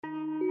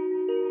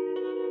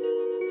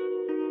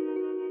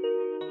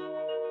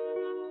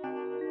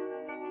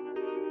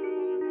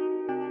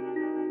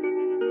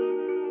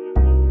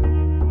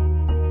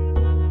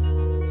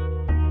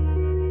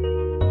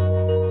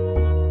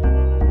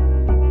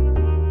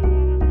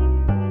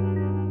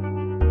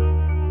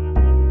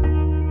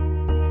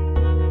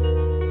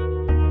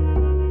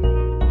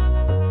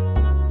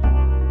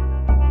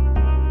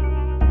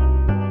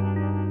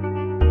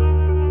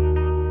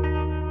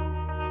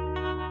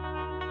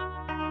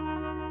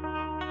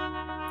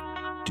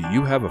Do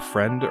you have a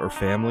friend or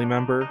family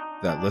member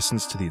that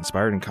listens to the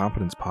Inspired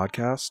Incompetence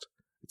podcast?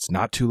 It's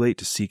not too late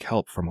to seek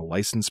help from a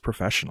licensed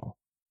professional.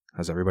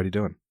 How's everybody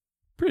doing?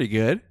 Pretty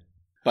good.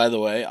 By the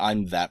way,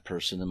 I'm that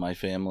person in my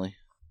family.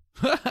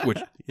 Which,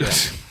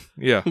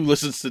 yeah. Who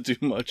listens to too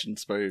much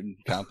Inspired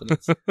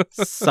Incompetence.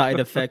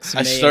 Side effects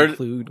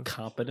include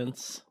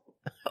competence.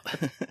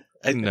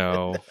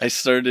 I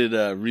started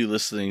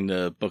re-listening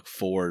to book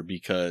 4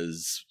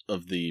 because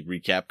of the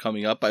recap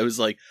coming up. I was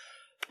like,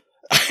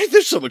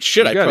 there's so much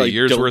shit I probably a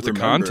year's don't worth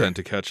remember. of content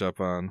to catch up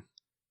on.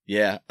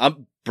 Yeah,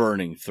 I'm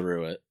burning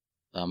through it.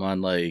 I'm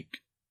on like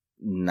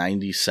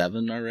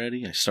 97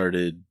 already. I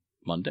started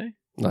Monday.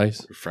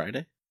 Nice. Or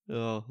Friday.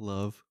 Oh,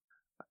 love.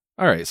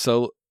 All right,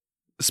 so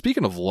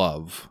speaking of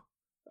love,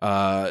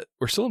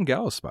 we're still in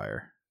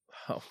Gallowspire.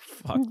 Oh,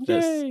 fuck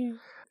this.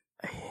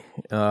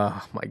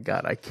 Oh, my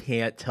God. I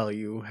can't tell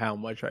you how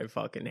much I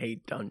fucking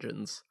hate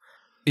dungeons.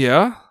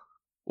 Yeah?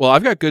 Well,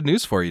 I've got good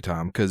news for you,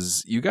 Tom,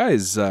 because you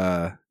guys,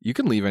 you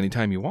can leave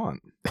anytime you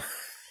want.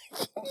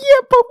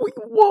 Yeah, but we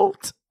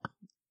won't.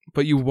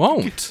 But you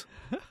won't.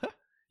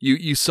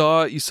 You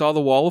saw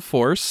the wall of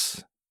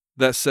force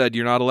that said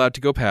you're not allowed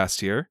to go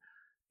past here,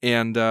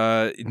 and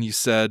you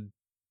said,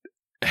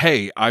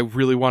 "Hey, I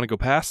really want to go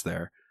past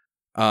there."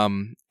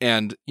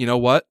 And you know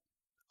what?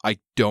 I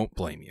don't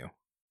blame you,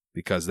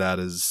 because that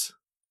is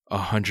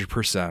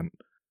 100%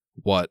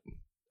 what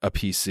a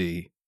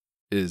PC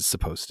is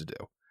supposed to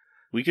do.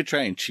 We could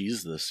try and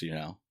cheese this, you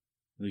know.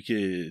 We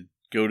could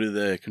go to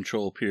the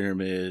control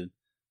pyramid,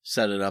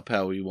 set it up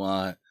how we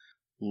want,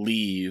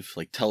 leave,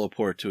 like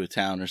teleport to a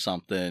town or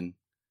something,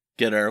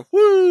 get our,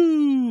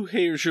 woo,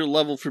 here's your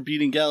level for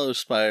beating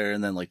Gallowspire,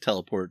 and then like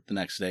teleport the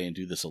next day and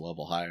do this a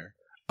level higher.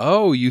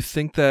 Oh, you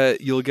think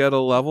that you'll get a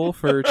level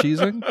for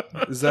cheesing?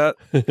 Is that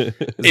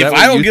if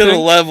I don't get a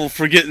level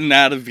for getting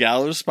out of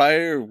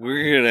Gallowspire,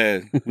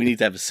 we need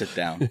to have a sit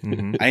down.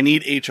 Mm-hmm. I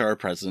need HR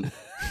present.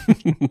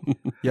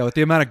 Yeah, with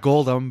the amount of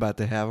gold I'm about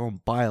to have, I'm going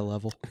to buy a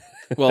level.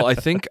 Well, I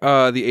think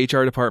the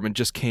HR department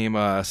just came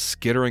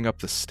skittering up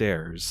the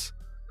stairs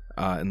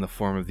in the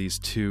form of these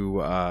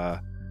two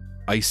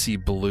icy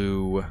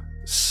blue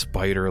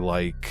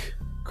spider-like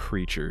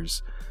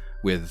creatures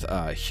with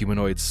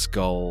humanoid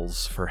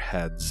skulls for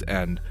heads.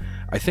 And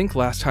I think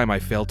last time I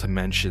failed to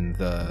mention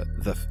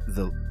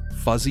the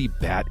fuzzy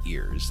bat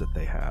ears that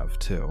they have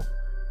too.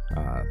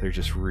 They're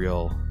just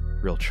real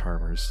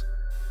charmers.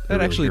 That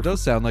actually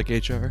does sound like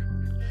HR.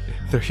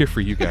 They're here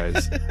for you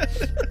guys.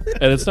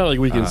 And it's not like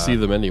we can see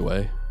them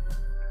anyway.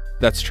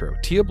 That's true.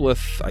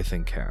 Teoblith, I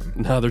think, can.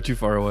 No, they're too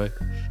far away.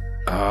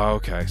 Oh,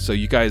 okay. So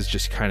you guys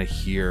just kind of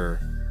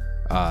hear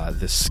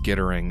this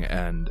skittering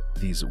and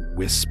these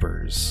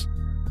whispers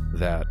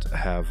that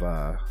have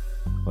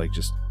like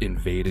just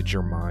invaded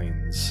your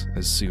minds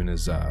as soon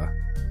as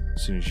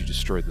you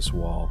destroyed this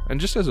wall. And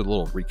just as a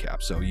little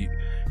recap, so you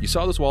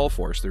saw this wall of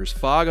force. There's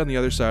fog on the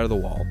other side of the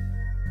wall,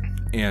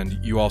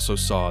 and you also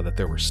saw that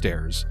there were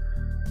stairs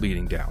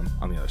leading down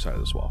on the other side of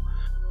this wall.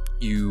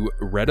 You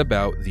read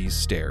about these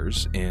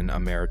stairs in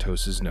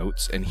Emeritus's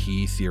notes, and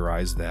he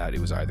theorized that it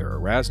was either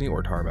Erasni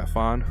or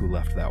Tar-Baphon who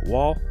left that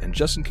wall, and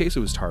just in case it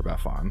was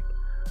Tar-Baphon,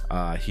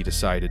 he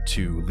decided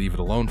to leave it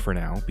alone for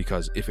now,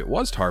 because if it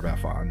was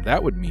Tar-Baphon,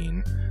 that would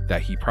mean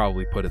that he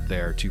probably put it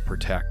there to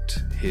protect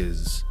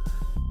his,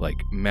 like,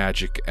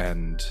 magic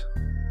and...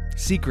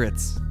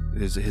 Secrets.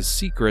 His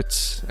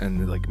secrets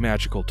and, like,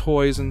 magical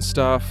toys and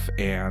stuff,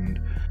 and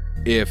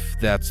if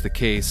that's the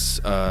case,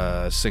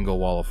 a single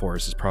wall of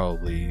force is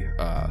probably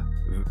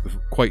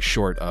quite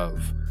short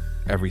of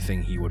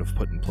everything he would have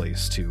put in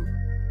place to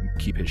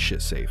keep his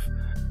shit safe.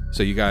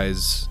 So you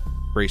guys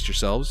braced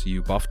yourselves,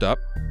 you buffed up,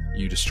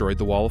 you destroyed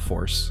the wall of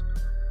force,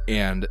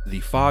 and the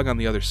fog on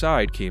the other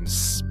side came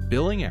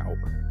spilling out,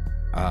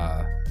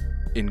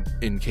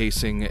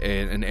 encasing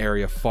an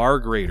area far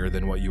greater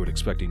than what you would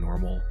expect a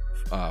normal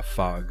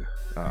fog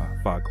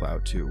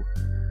cloud to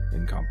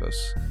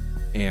encompass.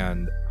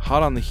 And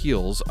hot on the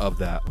heels of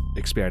that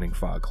expanding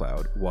fog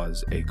cloud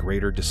was a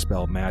greater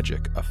dispel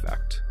magic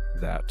effect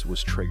that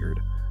was triggered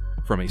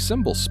from a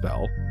symbol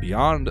spell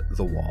beyond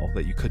the wall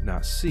that you could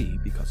not see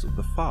because of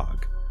the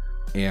fog.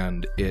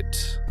 And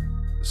it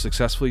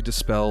successfully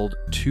dispelled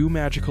 2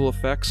 magical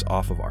effects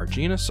off of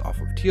Arginus,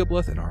 off of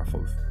Teoblith, and off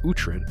of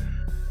Uhtred,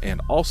 and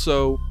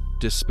also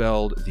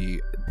dispelled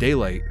the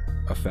daylight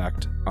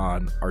effect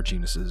on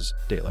Arginus's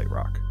daylight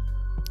rock.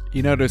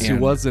 You notice who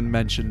wasn't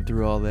mentioned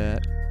through all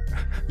that?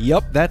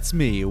 Yup, that's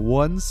me.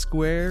 1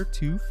 square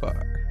too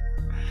far.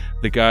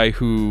 The guy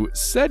who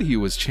said he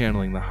was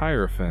channeling the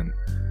Hierophant,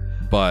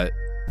 but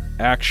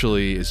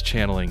actually is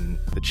channeling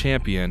the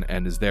champion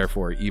and is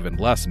therefore even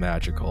less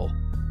magical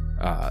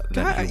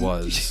than he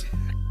was.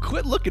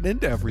 Quit looking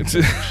into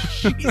everything.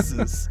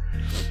 Jesus.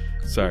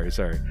 Sorry.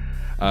 So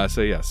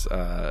yes,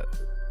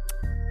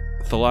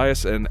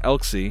 Thalias and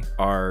Elxie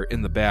are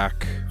in the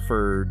back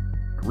for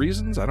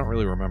reasons I don't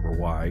really remember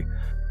why.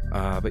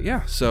 But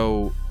yeah,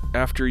 so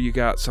after you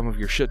got some of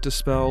your shit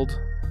dispelled,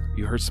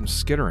 you heard some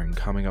skittering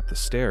coming up the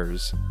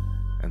stairs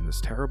and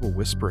this terrible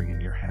whispering in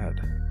your head.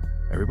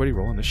 Everybody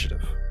roll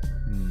initiative.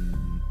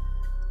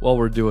 while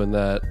we're doing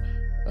that,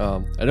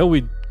 I know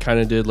we kind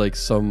of did like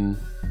some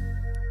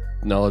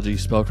Knology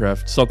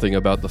spellcraft, something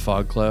about the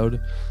fog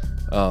cloud.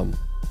 I'm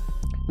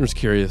just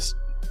curious.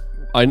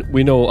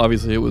 We know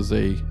obviously it was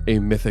a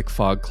mythic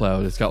fog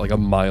cloud. It's got like a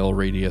mile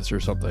radius or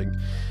something.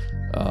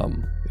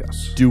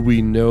 Yes. Do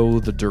we know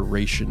the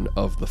duration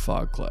of the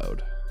fog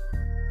cloud?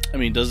 I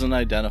mean, doesn't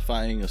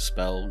identifying a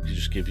spell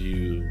just give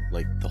you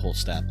like the whole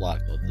stat block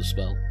of the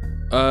spell?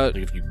 Like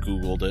if you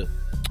Googled it.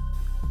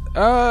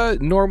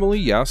 Normally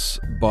yes,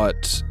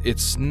 but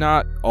it's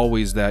not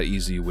always that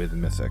easy with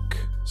mythic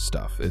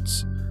stuff.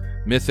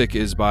 Mythic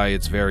is by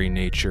its very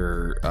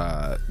nature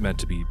meant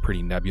to be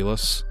pretty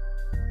nebulous,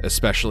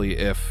 especially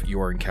if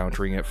you're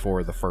encountering it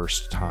for the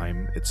first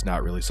time. It's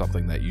not really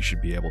something that you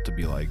should be able to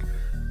be like,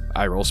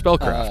 I roll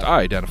spellcraft.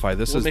 I identify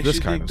this as this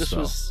kind of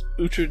spell. This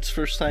was Uhtred's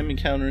first time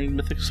encountering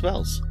mythic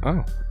spells.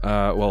 Oh,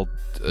 well,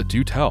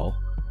 do tell.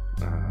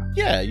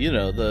 Yeah, you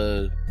know,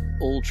 the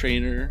old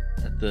trainer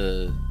at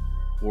the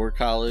War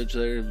College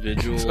there,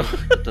 Vigil,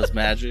 does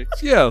magic.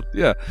 Yeah.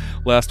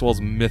 Last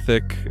Wall's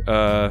mythic.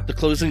 The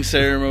closing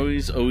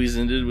ceremonies always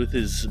ended with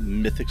his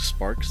mythic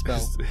spark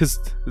spell. His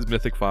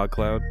mythic fog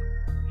cloud.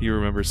 He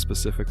remembers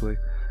specifically.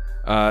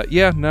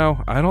 Yeah,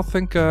 no, I don't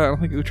think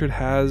Uhtred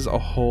has a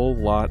whole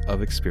lot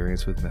of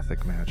experience with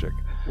mythic magic.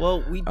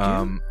 Well, we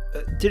do.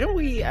 Didn't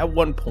we at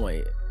one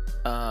point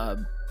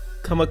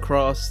come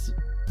across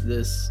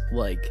this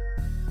like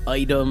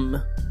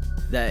item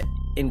that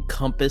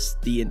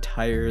encompassed the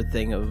entire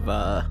thing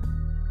of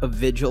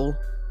Vigil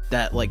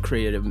that like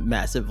created a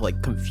massive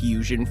like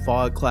confusion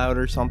fog cloud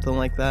or something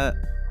like that?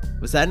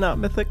 Was that not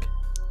mythic?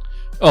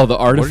 Oh, the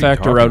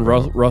artifact around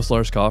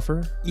Roslar's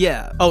coffer?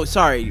 Yeah. Oh,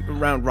 sorry,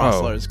 around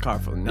Roslar's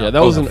coffer. Yeah,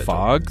 that was an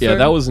fog. Yeah,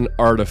 that was an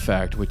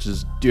artifact, which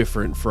is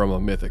different from a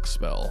mythic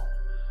spell.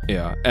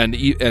 Yeah,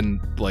 and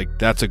like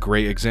that's a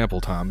great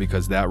example, Tom,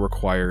 because that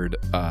required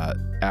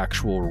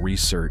actual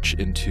research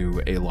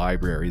into a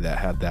library that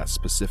had that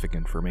specific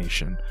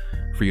information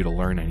for you to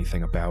learn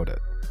anything about it.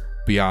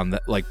 Beyond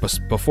that, like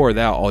before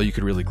that, all you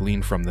could really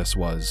glean from this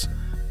was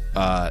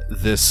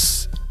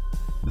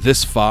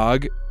this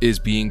fog is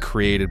being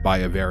created by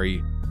a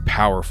very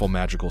powerful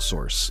magical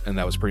source, and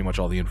that was pretty much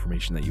all the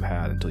information that you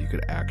had until you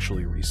could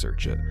actually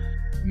research it.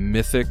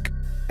 Mythic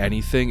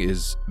anything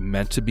is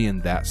meant to be in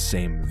that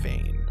same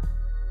vein.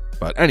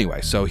 But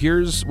anyway, so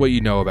here's what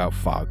you know about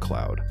Fog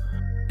Cloud.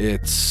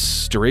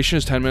 Its duration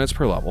is 10 minutes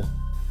per level.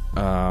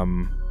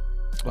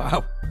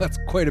 Wow, that's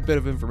quite a bit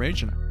of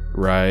information.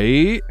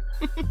 Right?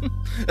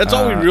 That's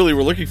all we really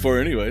were looking for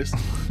anyways.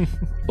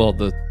 Well,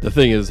 the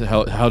thing is,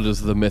 how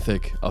does the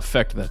mythic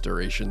affect that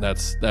duration?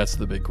 That's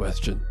the big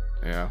question.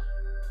 Yeah.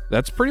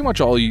 That's pretty much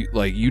all you,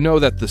 like, you know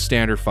that the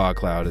standard Fog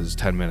Cloud is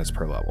 10 minutes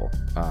per level.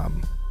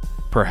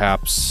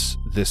 Perhaps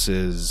this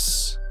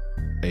is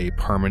a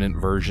permanent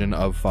version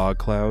of Fog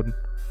Cloud,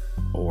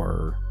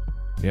 or,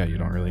 yeah, you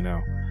don't really know.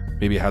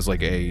 Maybe it has,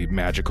 like, a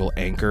magical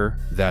anchor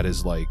that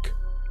is, like,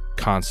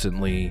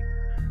 constantly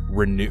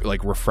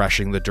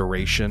refreshing the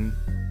duration,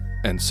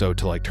 and so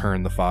to, like,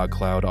 turn the Fog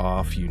Cloud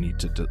off, you need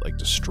to like,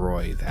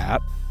 destroy that.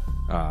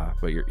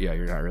 But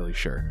you're not really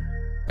sure.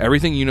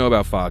 Everything you know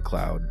about Fog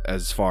Cloud,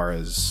 as far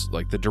as,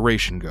 like, the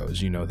duration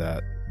goes, you know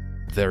that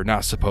they're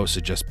not supposed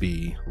to just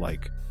be,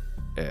 like,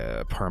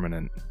 a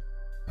permanent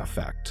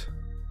effect.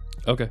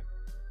 Okay.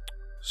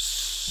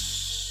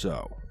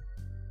 So,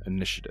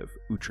 initiative.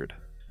 Uhtred.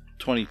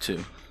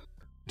 22.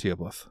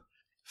 Teoblith.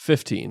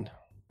 15.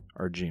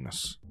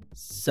 Arginus.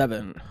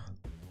 7.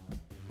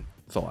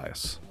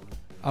 Thalias.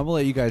 I'm gonna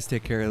let you guys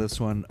take care of this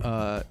one.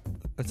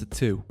 That's a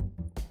 2.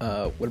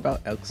 What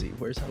about Elxie?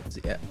 Where's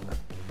Elxie at?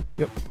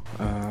 Yep.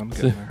 I'm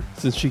getting there.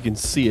 Since she can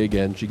see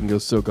again, she can go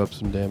soak up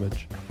some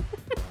damage.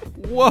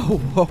 Whoa.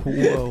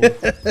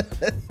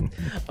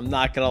 I'm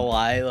not gonna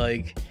lie,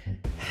 like,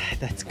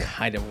 that's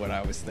kind of what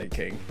I was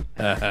thinking.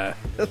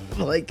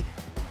 Like,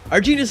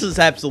 Arginus is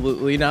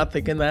absolutely not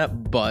thinking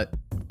that, but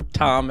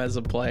Tom as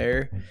a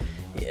player,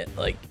 yeah,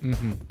 like...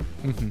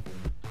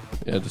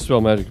 Yeah, Dispel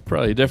Magic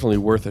probably definitely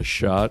worth a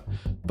shot,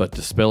 but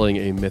dispelling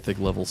a mythic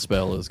level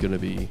spell is going to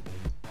be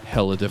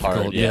hella difficult.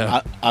 Hard,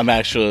 yeah. I'm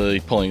actually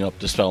pulling up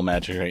Dispel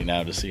Magic right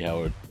now to see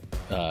how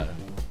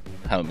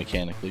it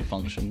mechanically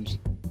functions.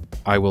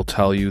 I will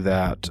tell you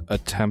that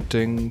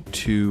attempting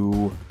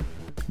to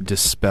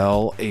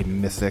dispel a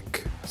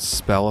mythic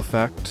spell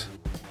effect,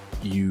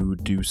 you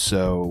do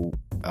so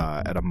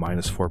at a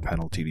 -4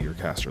 penalty to your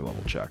caster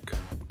level check.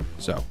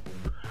 So,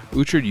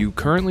 Uhtred, you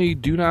currently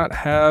do not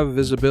have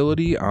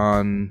visibility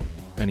on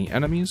any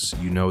enemies.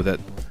 You know that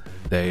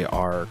they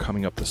are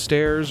coming up the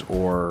stairs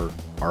or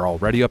are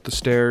already up the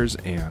stairs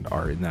and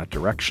are in that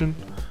direction,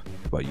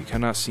 but you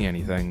cannot see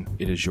anything.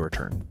 It is your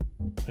turn.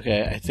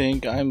 Okay, I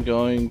think I'm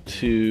going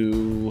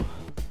to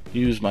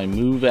use my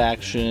move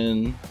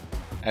action.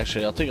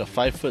 Actually, I'll take a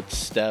 5-foot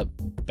step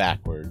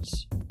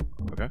backwards.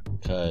 Okay.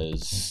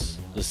 Because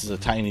this is a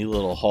tiny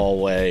little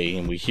hallway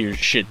and we hear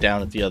shit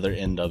down at the other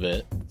end of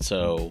it.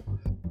 So,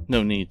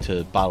 no need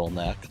to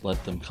bottleneck.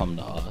 Let them come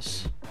to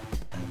us.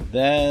 And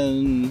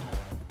then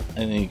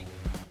I think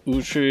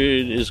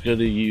Uhtred is going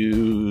to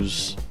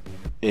use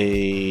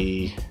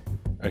a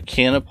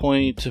Arcana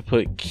point to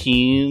put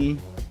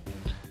Keen,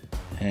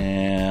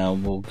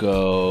 and we'll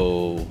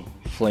go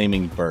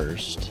Flaming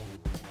Burst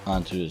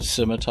onto his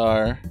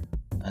Scimitar.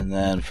 And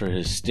then for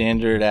his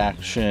standard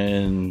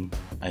action,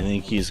 I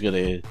think he's going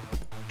to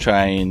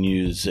try and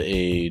use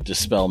a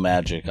Dispel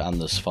Magic on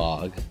this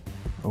fog.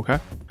 Okay.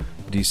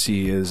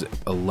 DC is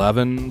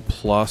 11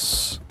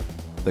 plus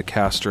the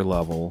caster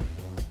level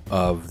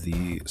of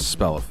the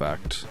spell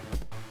effect.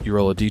 You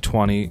roll a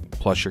d20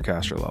 plus your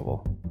caster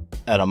level.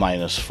 At a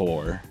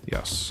 -4.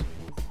 Yes.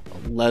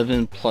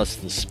 11 plus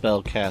the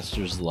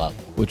spellcaster's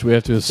level. Which we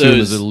have to assume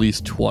is at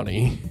least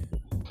 20.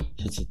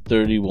 It's a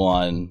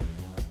 31.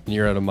 And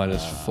you're at a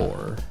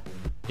 -4.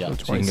 Yeah,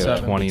 So you can get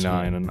a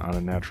 29 on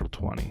a natural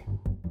 20.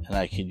 And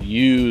I could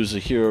use a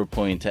hero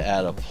point to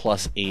add a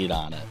 +8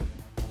 on it,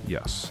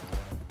 Yes.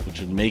 which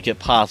would make it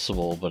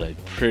possible, but I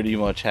pretty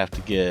much have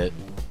to get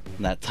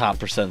that top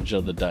percentage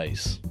of the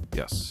dice.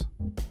 Yes.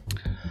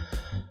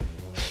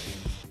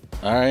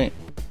 Alright,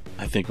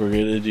 I think we're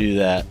going to do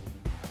that.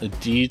 A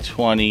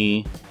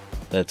d20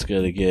 that's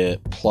going to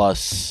get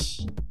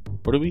plus...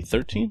 What are we,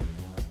 13?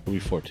 Or are we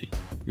 14?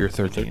 You're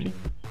 13.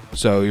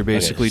 So you're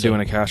basically Okay, so-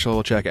 doing a caster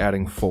level check,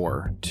 adding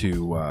 4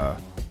 to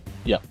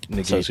Yep,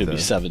 negate so it's going to the... be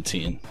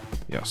 17.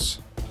 Yes.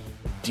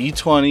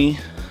 d20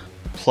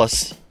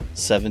 plus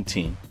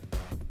 17.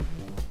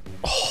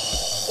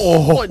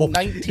 Oh,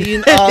 19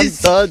 on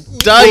the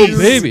dice. Oh,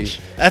 baby.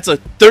 That's a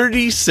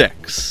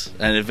 36.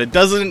 And if it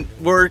doesn't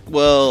work,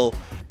 well,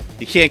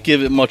 you can't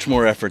give it much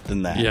more effort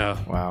than that. Yeah.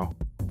 Wow.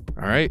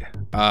 All right.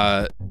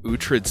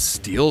 Uhtred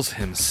steels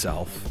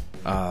himself.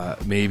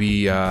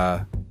 Maybe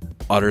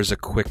utters a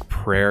quick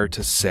prayer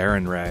to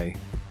Sarenrae,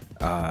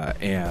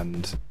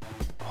 and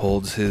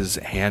holds his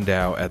hand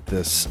out at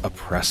this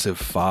oppressive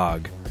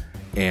fog,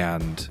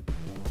 and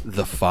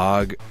the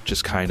fog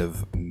just kind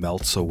of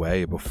melts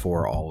away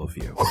before all of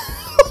you.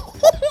 Oh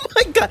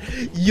my god.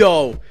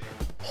 Yo.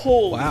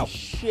 Holy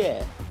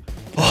shit.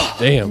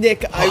 Damn.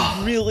 Nick,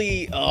 I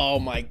really, oh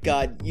my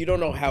god, you don't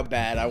know how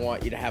bad I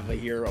want you to have a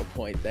hero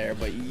point there,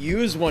 but you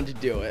use one to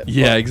do it.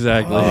 Yeah,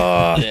 exactly.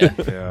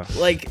 Yeah.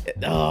 Like,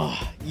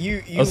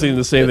 you I was thinking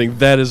the same thing.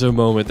 That is a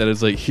moment that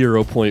is like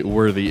hero point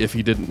worthy if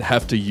he didn't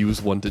have to use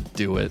one to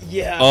do it.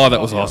 Yeah. Oh, that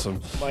was awesome.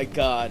 My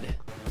god.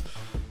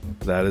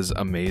 That is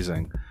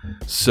amazing.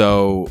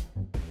 So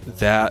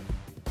that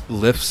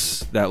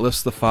lifts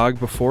the fog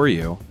before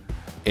you,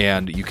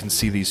 and you can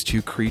see these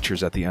two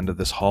creatures at the end of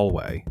this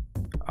hallway.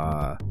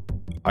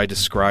 I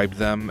described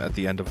them at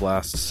the end of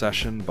last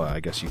session, but I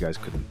guess you guys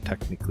couldn't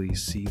technically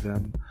see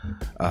them.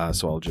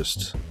 So I'll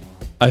just...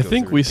 I go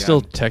think through we it again.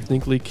 still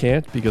technically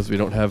can't because we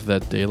don't have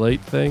that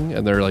daylight thing,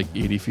 and they're like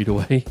 80 feet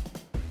away.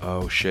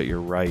 Oh shit, you're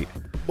right.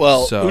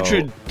 Well, So-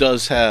 Uhtred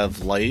does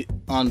have light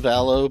on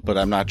Valo, but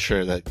I'm not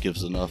sure that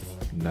gives enough.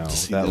 No,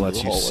 See that them lets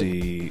in the you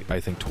hallway. see, I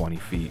think, 20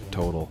 feet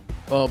total.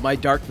 Well, my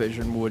dark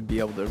vision would be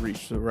able to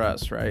reach the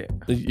rest, right?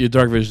 Your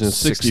dark vision is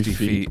 60 60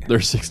 feet. feet. They're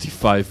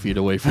 65 feet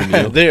away from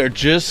you. They are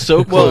just so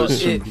Well,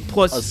 close. from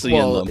plus, us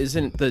seeing them.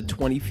 isn't the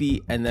 20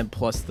 feet and then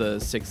plus the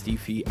 60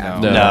 feet No,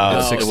 after? No,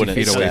 it's it 60 wouldn't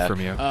feet away stack.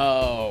 from you.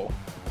 Oh.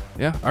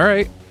 Yeah, all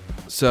right.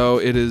 So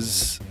it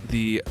is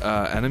the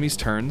enemy's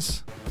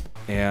turns,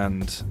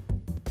 and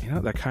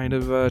that kind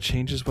of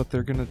changes what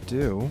they're gonna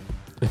do.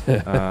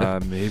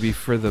 Maybe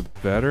for the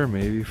better,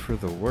 maybe for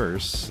the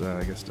worse.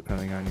 I guess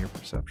depending on your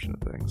perception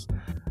of things.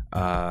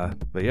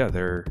 But yeah,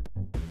 they're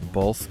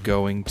both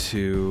going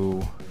to.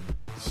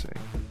 Let's see.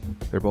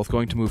 They're both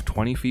going to move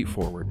 20 feet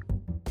forward,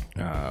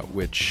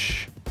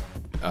 which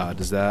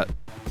does that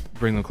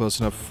bring them close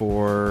enough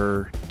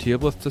for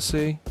Teoblith to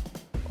see?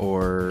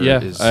 Or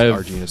Yeah, is I've-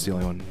 Arginus the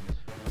only one?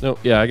 No,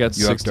 yeah, I got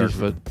You have 60 dark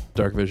foot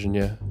dark vision,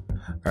 yeah.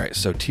 All right,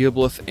 so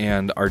Teoblith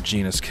and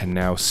Arginus can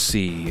now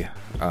see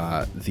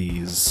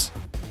these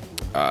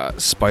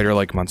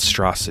spider-like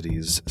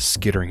monstrosities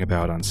skittering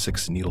about on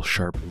 6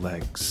 needle-sharp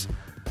legs.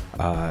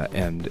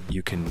 And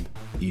you can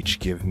each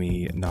give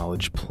me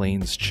knowledge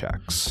planes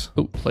checks.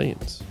 Oh,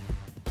 planes.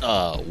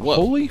 What?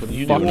 Holy what are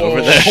you fuck. doing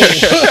over there?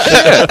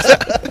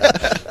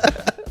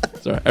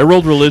 Sorry, I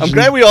rolled religion. I'm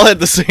glad we all had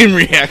the same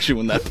reaction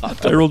when that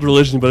popped I up. rolled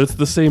religion, but it's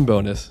the same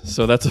bonus,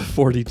 so that's a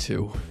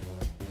 42.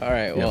 All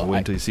right. Yeah, Well, wait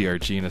until you see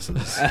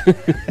Arginus's.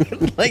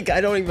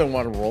 I don't even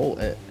want to roll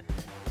it.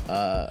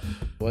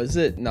 What is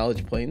it?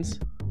 Knowledge planes?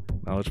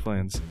 knowledge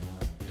planes.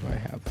 Do I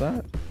have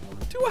that?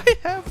 Do I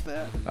have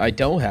that? I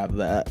don't have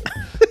that.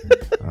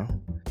 Oh.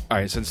 All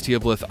right, since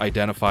Teoblith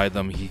identified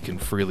them, he can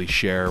freely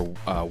share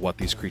what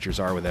these creatures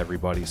are with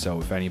everybody. So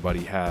if anybody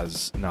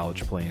has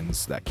knowledge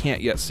planes that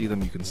can't yet see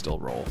them, you can still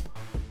roll.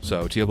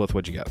 So Teoblith,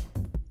 what'd you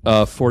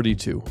get?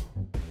 42.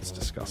 It's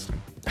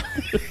disgusting.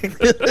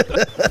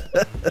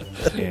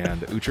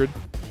 And Uhtred?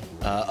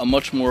 A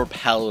much more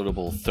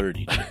palatable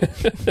 30.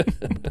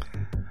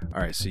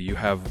 All right, so you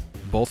have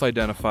both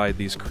identified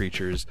these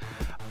creatures.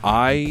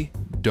 I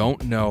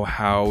don't know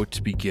how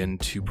to begin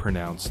to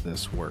pronounce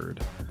this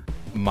word.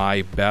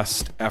 My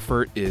best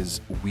effort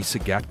is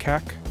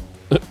Wisagatkak.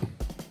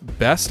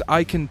 best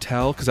I can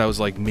tell, because I was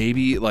like,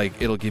 maybe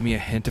like it'll give me a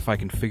hint if I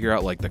can figure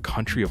out like the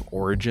country of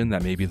origin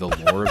that maybe the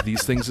lore of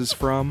these things is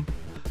from.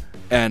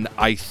 And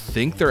I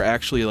think they're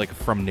actually like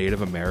from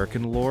Native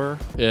American lore.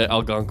 Yeah,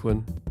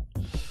 Algonquin.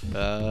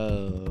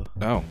 Oh.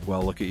 Oh,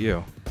 well, look at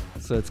you.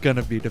 So it's going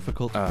to be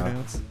difficult to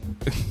pronounce.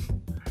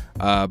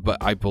 But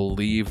I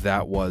believe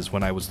that was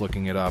when I was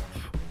looking it up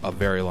a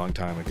very long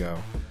time ago.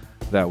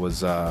 That was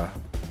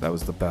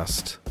the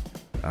best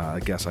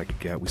guess I could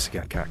get.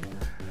 Wisigakak.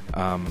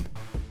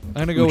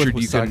 I'm going to go with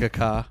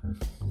Wisagaka.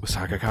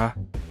 Wisagaka?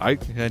 I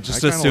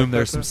just assume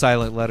there's some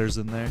silent letters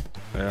in there.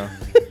 Yeah.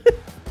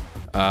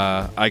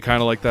 I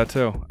kind of like that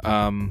too.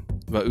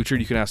 But Uhtred,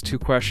 you can ask 2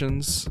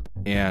 questions,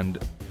 and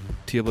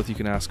Teoblith, you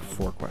can ask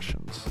 4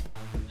 questions.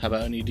 How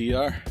about any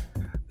DR?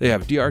 They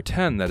have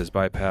DR10 that is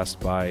bypassed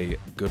by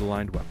good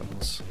aligned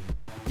weapons.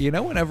 You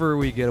know, whenever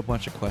we get a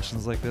bunch of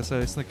questions like this, I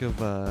always think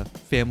of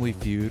Family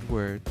Feud,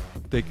 where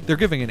they're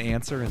giving an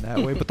answer in that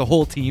way, but the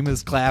whole team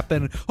is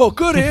clapping. Oh,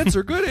 good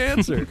answer, good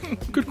answer.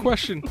 Good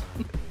question.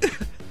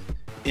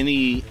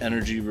 Any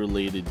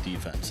energy-related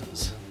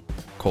defenses?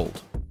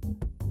 Cold.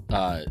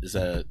 Is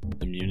that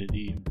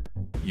immunity?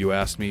 You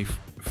asked me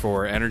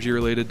for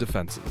energy-related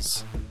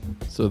defenses.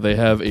 So they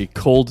have a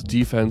cold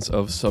defense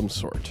of some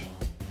sort.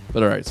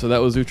 But all right, so that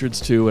was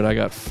Uhtred's 2, and I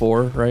got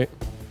 4, right?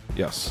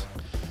 Yes.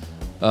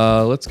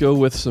 Let's go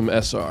with some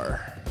SR.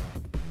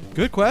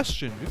 Good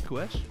question. Good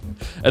question.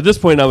 At this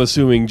point, I'm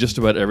assuming just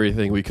about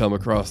everything we come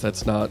across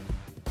that's not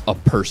a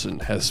person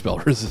has spell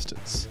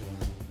resistance.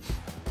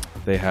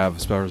 They have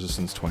spell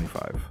resistance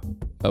 25.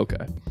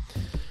 Okay.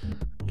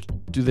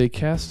 Do they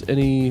cast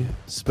any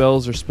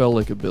spells or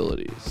spell-like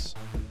abilities?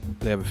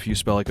 They have a few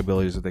spell-like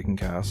abilities that they can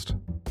cast,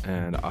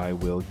 and I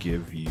will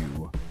give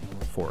you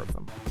 4 of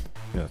them.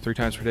 3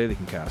 times per day they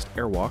can cast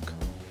Airwalk.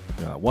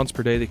 Once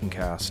per day they can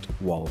cast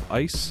Wall of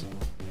Ice.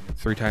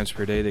 3 times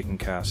per day they can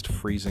cast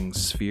Freezing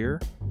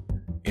Sphere.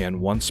 And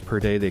once per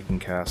day they can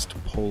cast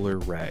Polar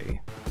Ray.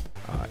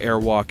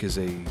 Airwalk is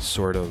a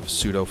sort of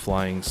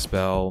pseudo-flying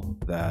spell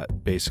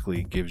that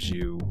basically gives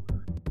you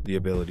the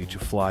ability to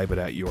fly but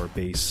at your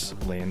base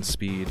land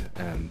speed,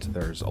 and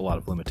there's a lot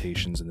of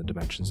limitations in the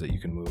dimensions that you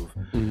can move.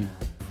 Mm-hmm.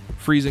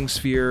 Freezing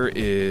Sphere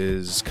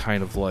is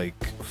kind of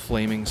like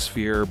Flaming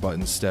Sphere, but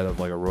instead of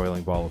like a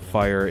roiling ball of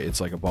fire,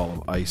 it's like a ball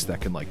of ice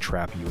that can like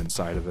trap you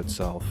inside of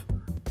itself.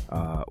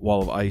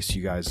 Wall of Ice,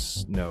 you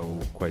guys know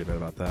quite a bit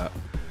about that.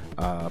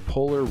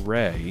 Polar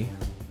Ray,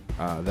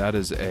 that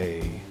is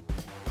a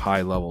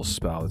high level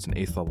spell. It's an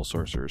 8th level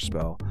sorcerer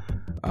spell.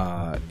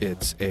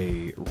 It's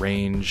a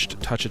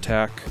ranged touch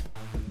attack,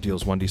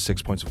 deals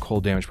 1d6 points of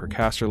cold damage per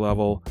caster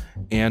level,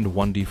 and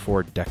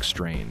 1d4 dex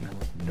strain,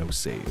 no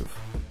save.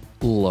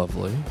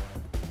 Lovely.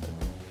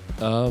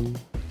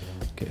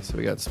 Okay, so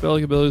we got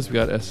spell-like abilities, we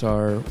got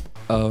SR.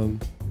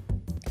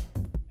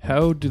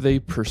 How do they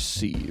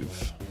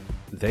perceive?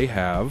 They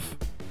have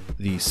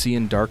the See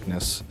in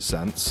Darkness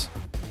sense,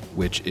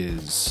 which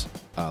is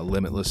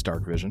limitless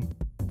dark vision,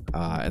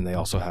 and they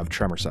also have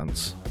Tremor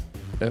sense.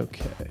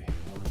 Okay.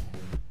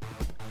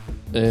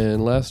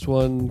 And last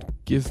one,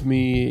 give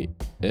me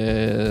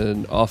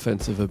an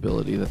offensive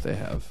ability that they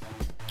have.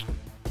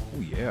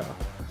 Oh yeah.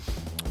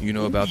 You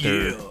know about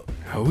their...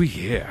 Oh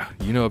yeah.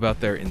 You know about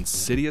their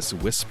Insidious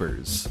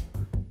Whispers.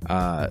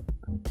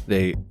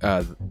 The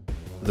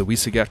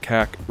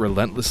Wisigakak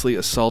relentlessly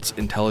assaults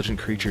intelligent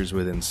creatures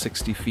within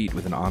 60 feet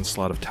with an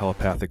onslaught of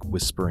telepathic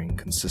whispering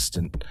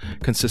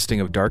consisting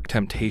of dark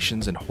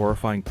temptations and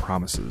horrifying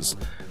promises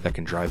that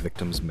can drive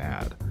victims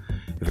mad.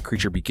 If a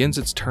creature begins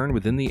its turn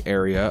within the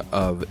area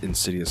of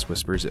Insidious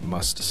Whispers, it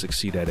must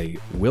succeed at a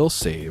will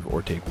save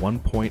or take 1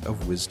 point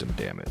of wisdom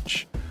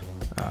damage.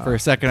 For a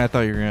second, I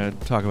thought you were going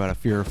to talk about a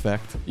fear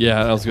effect.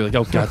 Yeah, I was going to be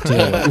like, oh,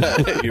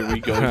 goddamn. Here we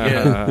go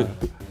again.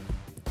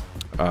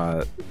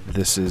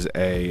 This is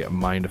a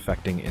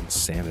mind-affecting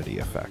insanity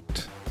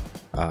effect.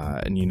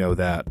 And you know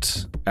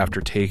that after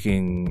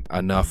taking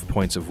enough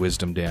points of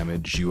wisdom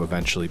damage, you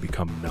eventually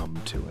become numb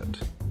to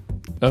it.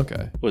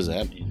 Okay. What does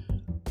that mean?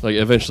 Like,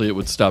 eventually it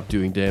would stop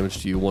doing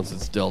damage to you once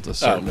it's dealt a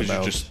certain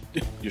amount.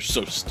 You're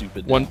so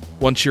stupid now.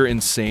 Once you're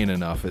insane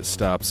enough, it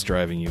stops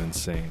driving you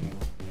insane.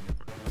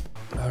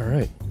 All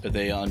right. Are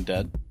they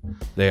undead?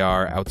 They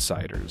are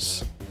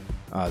outsiders.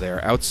 They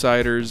are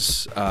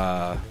outsiders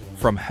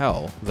from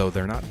hell, though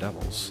they're not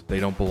devils. They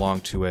don't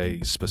belong to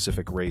a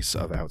specific race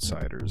of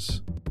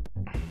outsiders.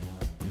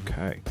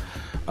 Okay.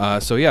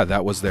 So yeah,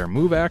 that was their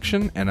move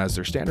action, and as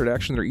their standard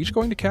action, they're each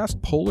going to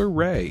cast Polar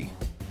Ray.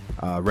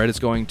 Red is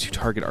going to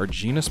target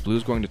Arginus, blue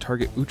is going to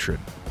target Uhtred.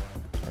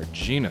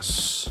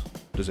 Arginus,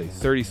 does a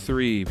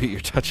 33 beat your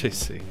touch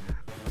AC?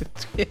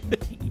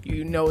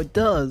 You know it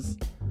does.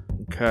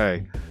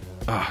 Okay.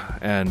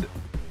 And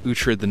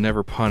Uhtred, the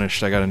never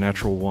punished, I got a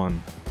natural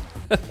 1.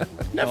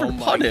 Never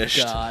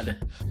punished. My God.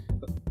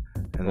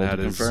 And Roll that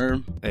to is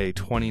confirm. a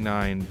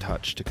 29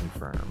 touch to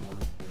confirm.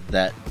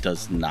 That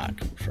does not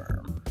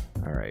confirm.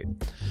 All right.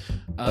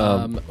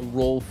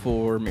 Roll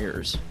for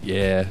mirrors.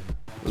 Yeah.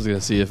 I was going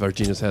to see if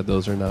Arginus had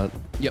those or not.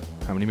 Yep.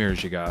 How many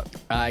mirrors you got?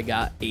 I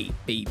got 8,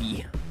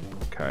 baby.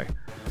 Okay.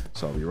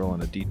 So I'll be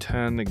rolling a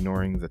d10,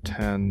 ignoring the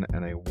 10,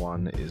 and a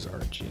 1 is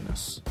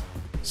Arginus.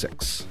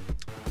 6.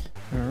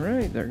 All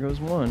right, there goes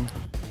one.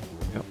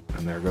 Yep,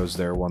 and there goes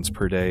their once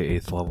per day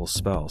 8th level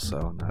spell,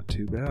 so not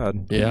too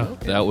bad. Yeah,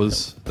 Okay. that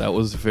was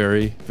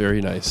very, very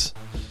nice.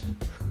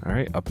 All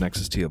right, up next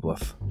is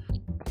Teoblith.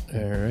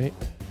 All right.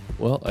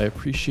 Well, I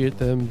appreciate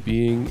them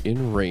being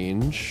in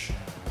range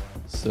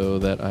so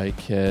that I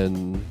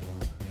can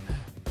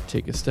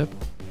take a step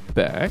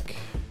back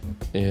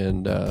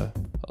and,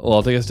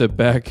 I'll take a step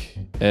back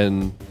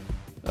and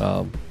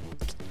to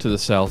the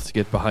south to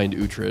get behind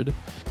Uhtred,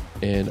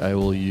 and I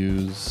will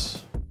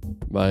use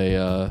my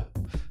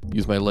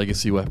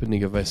legacy weapon to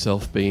give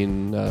myself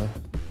Bane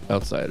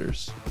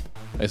Outsiders.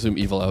 I assume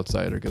Evil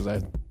Outsider because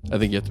I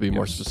think you have to be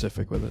more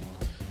specific with it.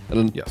 And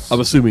then Yes. I'm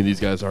assuming these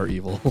guys are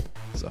evil.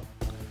 So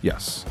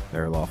Yes,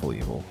 they're lawful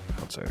evil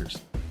outsiders.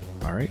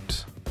 All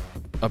right.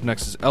 Up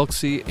next is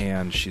Elxie,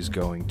 and she's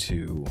going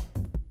to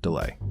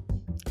delay.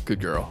 good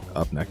girl.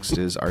 Up next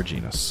is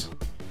Arginus.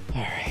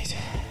 All right.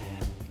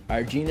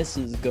 Arginus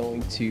is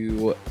going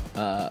to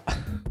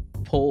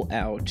pull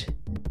out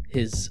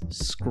his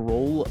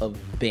scroll of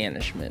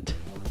banishment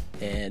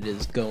and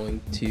is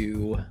going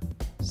to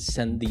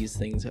send these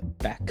things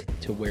back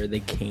to where they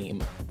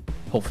came,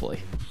 hopefully.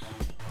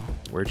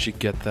 Where'd she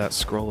get that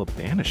scroll of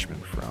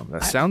banishment from?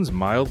 That sounds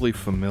mildly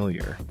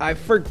familiar. I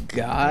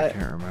forgot. I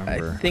can't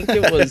remember. I think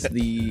it was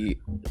the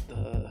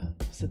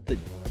was it the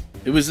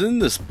It was in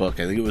this book.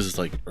 I think it was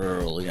like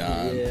early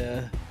on.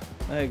 yeah.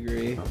 I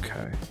agree.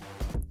 Okay.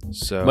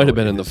 So Might have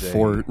been it in the is a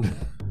fort.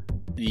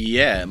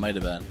 Yeah, it might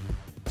have been.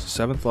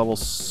 7th level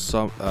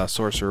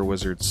sorcerer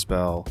wizard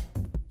spell.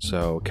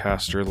 So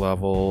caster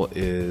level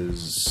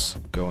is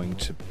going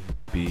to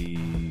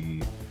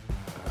be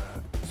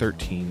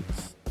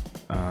 13th.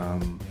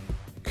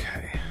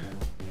 Okay.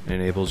 It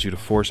enables you to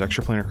force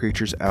extraplanar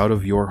creatures out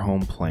of your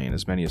home plane.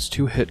 As many as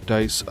 2 hit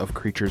dice of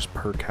creatures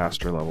per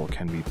caster level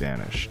can be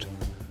banished.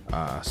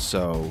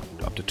 So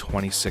up to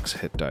 26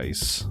 hit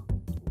dice.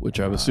 Which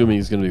I'm assuming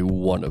is going to be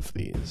one of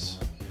these.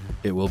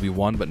 It will be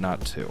 1, but not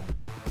 2.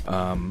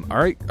 All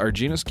right,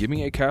 Arginus, give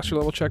me a caster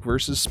level check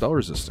versus spell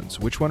resistance.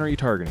 Which one are you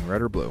targeting,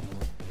 red or blue?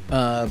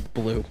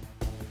 Blue.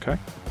 Okay.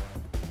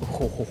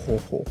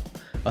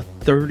 A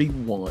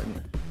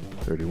 31.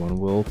 31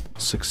 will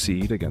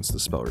succeed against the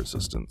spell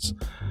resistance.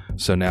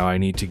 So now I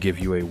need to give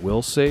you a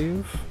will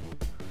save.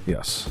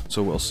 Yes, it's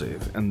a will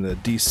save. And the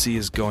DC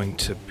is going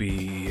to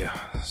be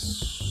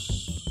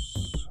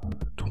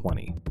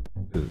 20.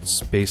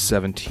 It's base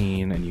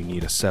 17, and you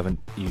need a 7.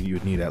 You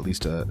would need at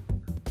least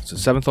it's a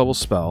 7th level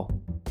spell,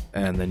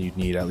 and then you'd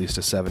need at least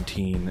a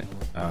 17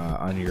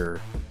 on your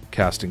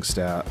casting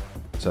stat.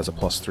 So that's a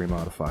 +3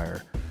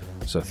 modifier.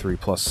 So 3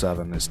 plus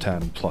 7 is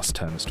 10, plus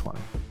 10 is 20.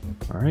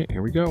 All right,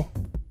 here we go.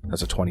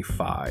 That's a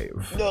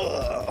 25.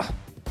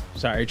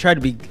 Sorry, I tried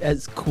to be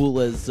as cool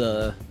as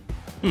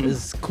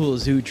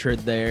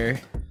Uhtred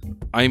there.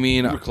 I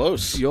mean, We're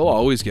close. you'll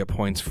always get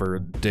points for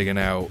digging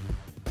out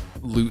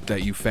loot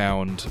that you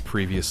found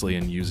previously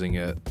and using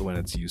it when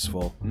it's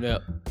useful.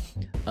 Yep.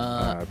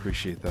 I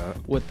appreciate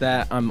that. With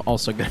that, I'm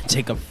also gonna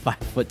take a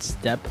 5-foot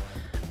step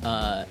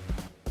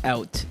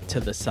out to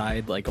the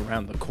side, like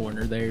around the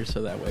corner there,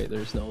 so that way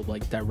there's no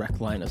like direct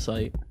line of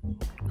sight.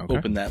 Okay.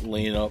 Open that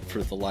lane up for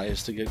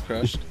Thalias to get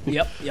crushed.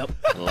 Yep.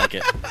 I like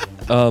it.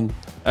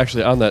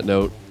 Actually, on that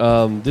note,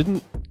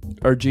 didn't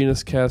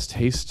Arginus cast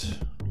haste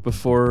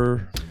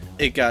before?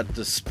 It got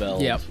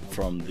dispelled Yep.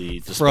 from the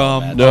dispel From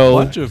magic. No.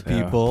 a bunch of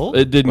Yeah. people,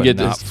 It didn't But get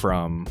not dis-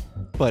 from...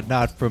 but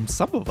not from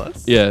some of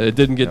us. Yeah, it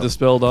didn't get Nope.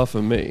 dispelled off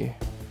of me.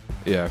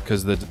 Yeah,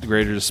 because the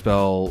greater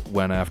dispel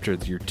went after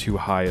your 2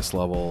 highest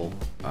level...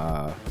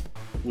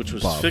 Which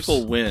was buffs.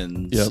 Fickle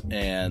Winds, Yep.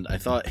 and I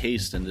thought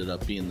haste ended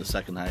up being the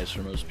second highest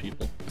for most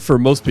people. For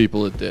most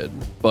people, it did,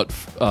 but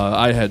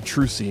I had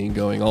True Seeing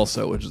going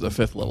also, which is a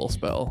 5th level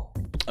spell.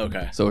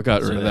 Okay. So it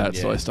got So rid of then, that.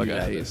 So yeah, I still you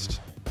got have it.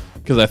 haste.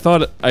 Because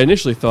I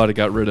initially thought it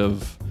got rid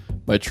of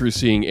my True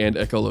Seeing and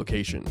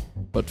Echolocation,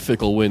 but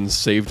Fickle Winds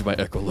saved my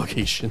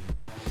Echolocation.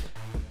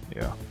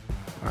 Yeah.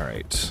 All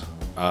right.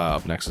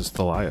 Up next is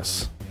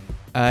Thalias.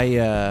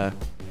 I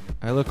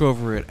look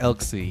over at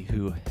Elxie,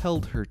 who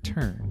held her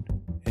turn,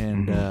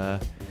 and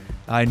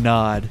I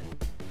nod,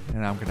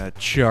 and I'm gonna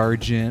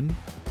charge in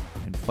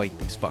and fight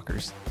these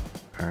fuckers.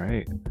 All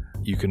right.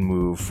 You can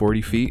move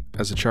 40 feet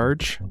as a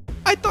charge.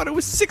 I thought it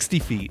was 60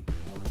 feet.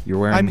 You're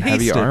wearing I'm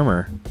heavy hasted.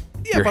 armor.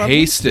 Yeah, You're but I'm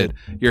hasted.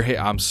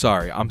 I'm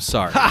sorry.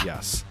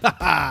 Yes.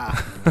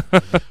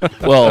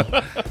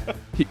 Well,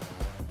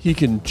 he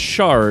can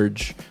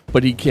charge,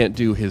 but he can't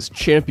do his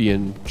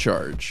champion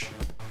charge.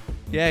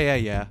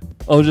 Yeah.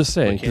 I'm just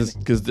saying, Why can't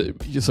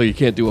because so you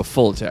can't do a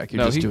full attack. You're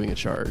No, just he- doing a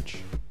charge.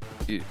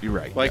 You're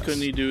right. Why yes.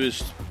 couldn't he do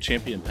his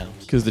champion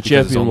pounce? Because the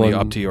Because it's champion only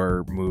one, up to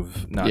your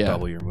move, not Yeah.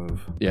 double your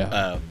move.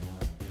 yeah.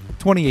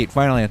 28,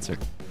 final answer.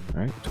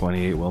 All right.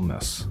 28 will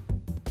miss.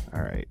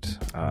 All right.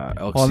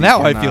 Elxie Well,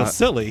 now I feel cannot-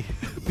 silly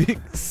being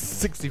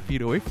 60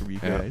 feet away from you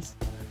Yeah. guys.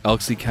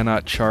 Elxie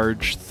cannot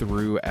charge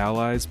through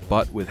allies,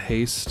 but with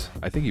haste,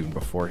 I think even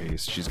before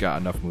haste, she's got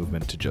enough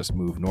movement to just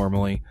move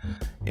normally.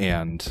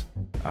 and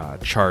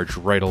charge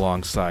right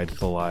alongside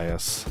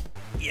Thalias.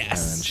 Yes.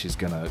 And then she's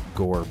gonna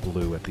gore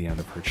blue at the end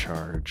of her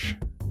charge.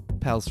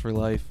 Pals for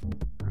life.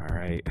 All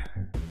right,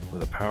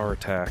 with a power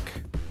attack,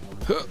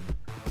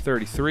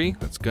 33.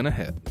 That's gonna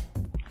hit.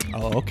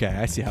 Oh, okay.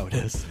 I see how it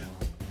is.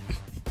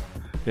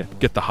 Yeah,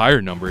 get the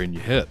higher number and you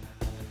hit.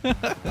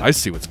 I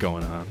see what's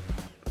going on.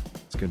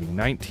 It's gonna be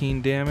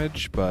 19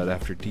 damage, but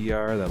after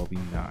DR, that'll be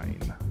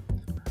 9.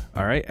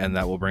 All right, and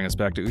that will bring us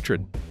back to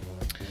Uhtred.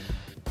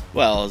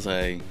 Well, as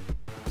I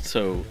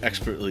so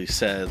expertly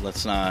said,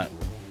 let's not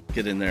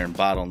get in there and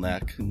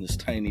bottleneck in this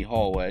tiny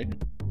hallway.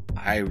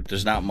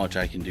 There's not much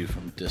I can do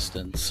from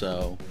distance,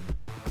 so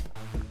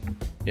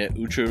yeah,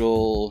 Uhtred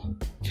will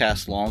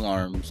cast Long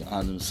Arms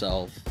on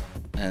himself,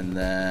 and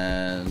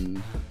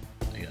then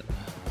I gotta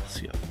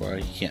see how far.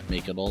 He can't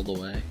make it all the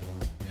way.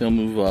 He'll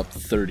move up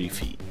 30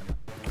 feet.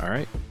 All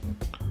right,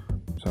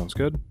 sounds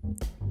good.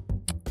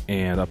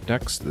 And up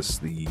next, this is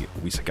the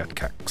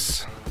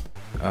Wisagatkaks.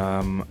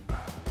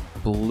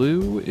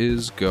 Blue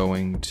is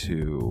going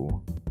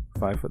to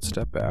 5-foot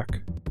step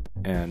back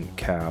and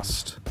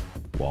cast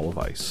Wall of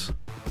Ice.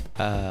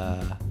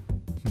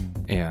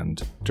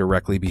 And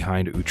directly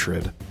behind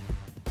Uhtred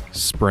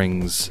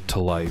springs to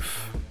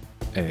life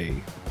a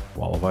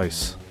Wall of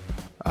Ice,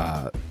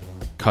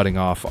 cutting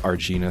off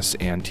Arginus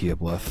and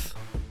Teoblith,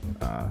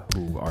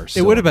 who are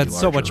still It would have in been the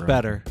so larger much room.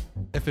 better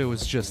if it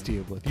was just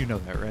Teoblith. You know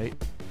that, right?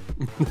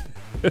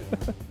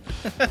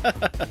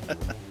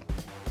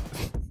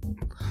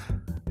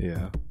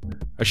 Yeah,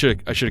 I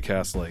should have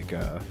cast like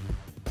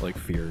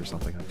fear or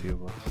something on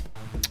Teoblith.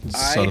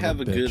 Son I of have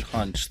a bitch. good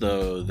hunch,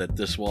 though, that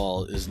this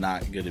wall is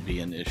not going to be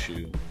an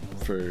issue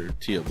for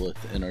Teoblith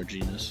and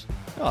Arginus.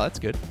 Oh, that's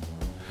good.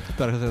 It's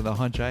better than the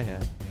hunch I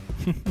had.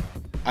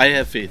 I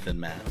have faith in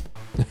Matt.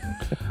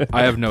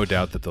 I have no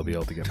doubt that they'll be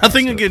able to get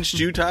Nothing past it. against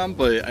you, Tom,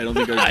 but I don't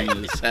think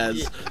Arginus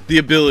has the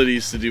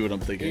abilities to do what I'm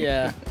thinking.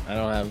 Yeah, I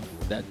don't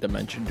have that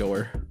dimension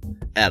door.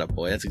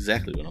 Attaboy, that's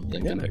exactly what I'm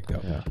thinking. There you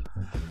go.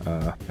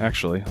 Yeah.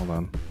 Actually, hold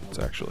on. It's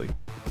actually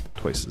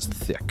twice as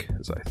thick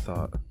as I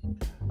thought.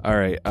 All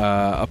right.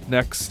 Up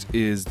next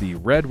is the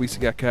red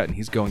Wisagatka, and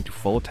he's going to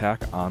full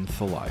attack on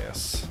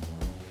Thalias.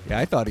 Yeah,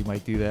 I thought he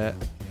might do that.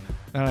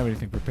 I don't have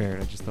anything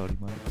prepared. I just thought he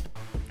might.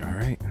 All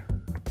right.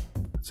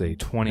 It's a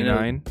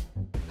 29.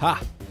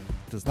 Ha!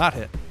 Does not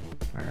hit.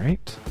 All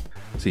right.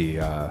 So he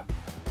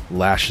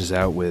lashes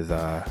out with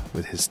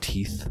his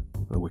teeth,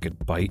 with a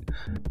wicked bite.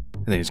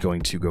 And then he's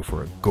going to go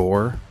for a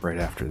gore right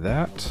after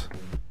that.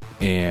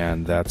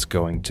 And that's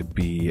going to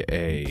be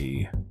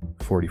a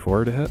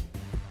 44 to hit.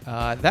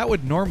 That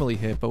would normally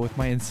hit, but with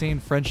my insane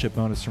friendship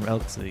bonus from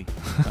Elksy,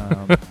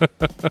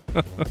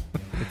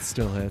 it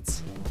still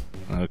hits.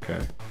 Okay.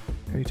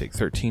 Okay, you take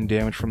 13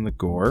 damage from the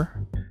gore.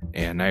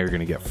 And now you're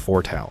going to get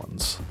 4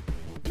 talons.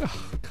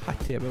 Oh, God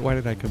damn it. Why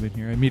did I come in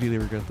here? I immediately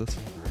regret this.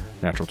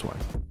 Natural 20.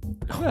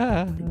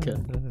 Okay.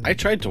 I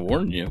tried to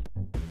warn you.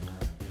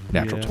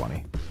 Natural Yeah.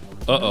 20.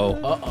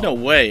 Uh-oh. No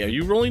way. Are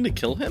you rolling to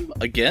kill him?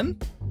 Again?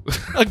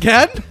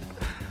 Again?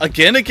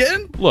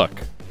 Again? Look.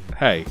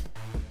 Hey.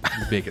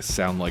 You make it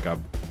sound like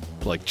I'm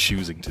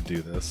choosing to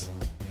do this.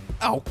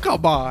 Oh,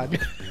 come on.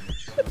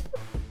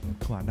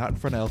 Come on, not in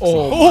front of Elksy.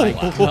 Oh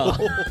my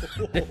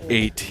god.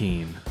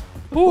 18.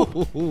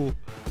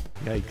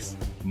 Yikes.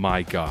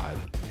 My God.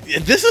 Yeah,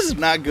 this is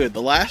not good.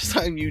 The last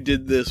time you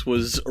did this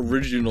was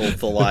original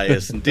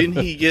Thalias, and didn't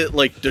he get,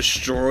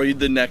 destroyed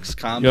the next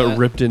combat? Got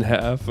ripped in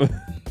half.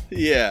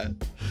 Yeah.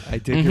 I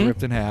did get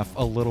ripped in half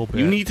a little bit.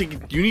 You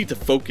need to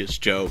focus,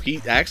 Joe.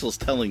 Axel's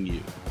telling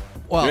you.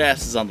 well, Your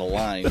ass is on the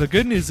line. the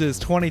good news is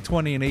 20,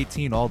 20, and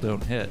 18 all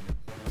don't hit.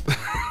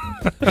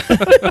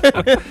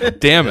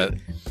 Damn it.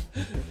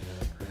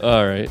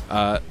 All right.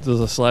 This is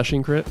a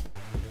slashing crit.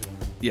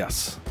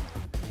 Yes.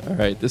 All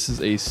right. This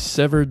is a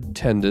severed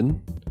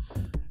tendon.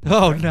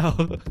 Oh,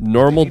 no.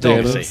 Normal You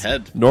don't damage. say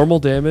head. Normal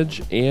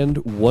damage and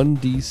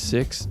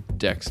 1d6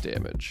 dex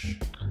damage.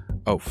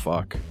 Oh,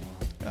 fuck.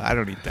 I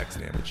don't need dex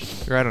damage.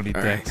 Or I don't need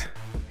All dex. right.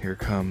 Here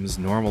comes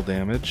normal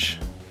damage.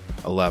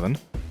 11.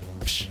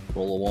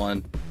 Roll a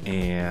 1.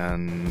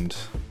 And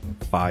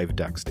 5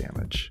 dex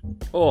damage.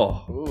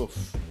 Oh.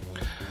 Oof.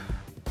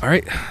 All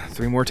right.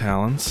 3 more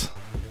talons.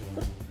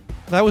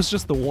 That was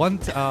just the one.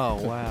 Oh,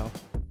 wow.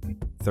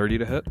 30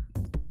 to hit.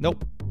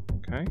 Nope.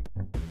 Okay.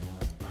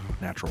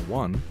 Natural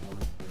 1.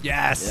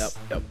 Yes.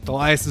 Yep.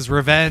 Thalias'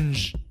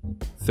 revenge.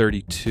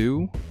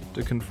 32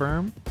 to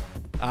confirm.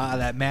 Ah,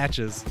 that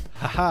matches.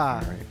 Haha.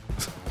 All right.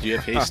 Do you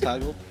have haste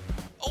toggled?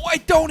 Oh, I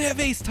don't have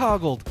ace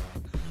toggled.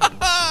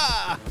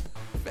 Haha.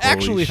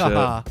 Actually, shit.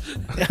 haha.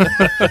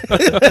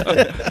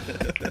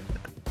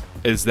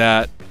 Is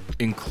that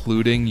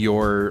including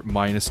your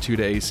 -2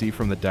 to AC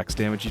from the dex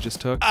damage you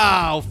just took?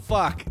 Oh,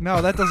 fuck.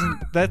 No, that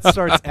doesn't. That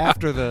starts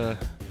after the.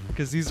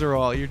 Because these are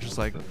all. You're just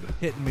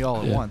hitting me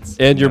all at Yeah. once.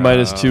 And you're No.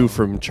 -2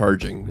 from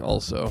charging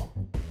also.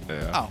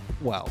 Yeah. Oh,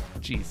 well.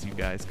 Jeez, you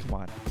guys. Come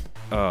on.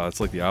 Oh, it's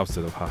like the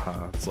opposite of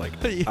haha. It's like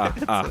Yeah,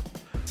 ah.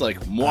 It's like,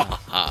 mwah.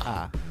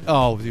 Ah.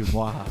 Oh, dude.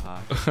 Mwahaha.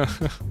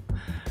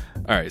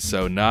 All right,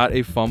 so not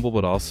a fumble,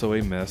 but also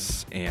a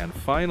miss. And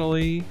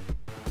finally,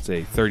 it's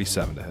a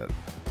 37 to hit.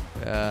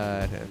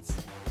 It hits.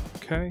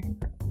 Okay.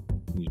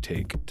 You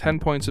take 10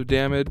 points of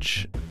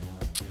damage.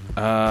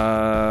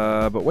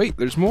 But wait,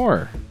 there's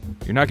more.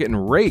 You're not getting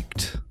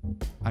raked.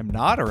 I'm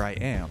not, or I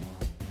am.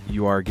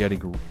 You are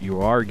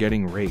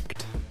getting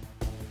raked.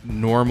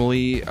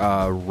 Normally,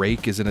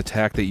 rake is an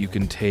attack that you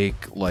can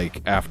take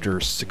like after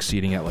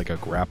succeeding at like a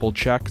grapple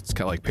check. It's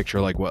kind of like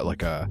picture like what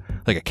like a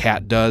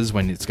cat does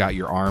when it's got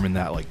your arm in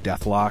that like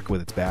death lock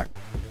with its back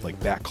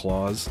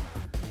claws.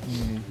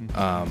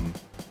 Mm-hmm.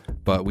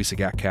 But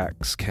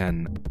Wisagakaks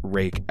can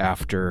rake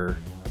after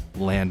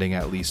landing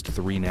at least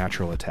 3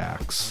 natural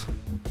attacks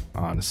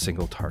on a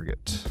single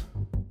target.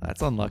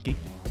 That's unlucky.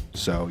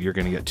 So you're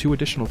going to get 2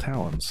 additional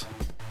talons.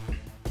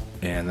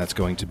 And that's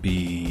going to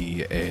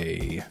be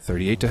a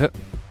 38 to hit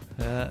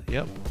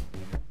Yep.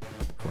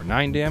 for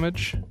 9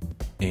 damage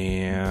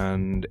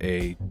and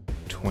a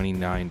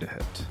 29 to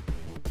hit.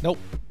 Nope.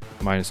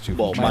 Minus 2.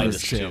 Well, Minus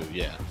minus 2, two.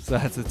 yeah. So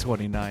that's a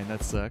 29.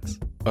 That sucks.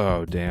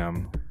 Oh,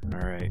 damn. All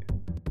right.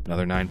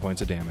 Another 9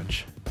 points of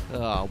damage.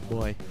 Oh,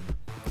 boy.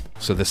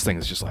 So this thing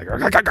is just like...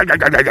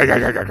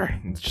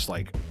 It's just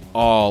like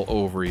all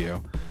over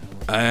you.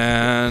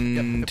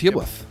 And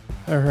Teoblith.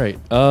 All right.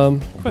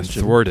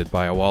 Question. Thwarted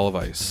by a wall of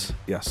ice.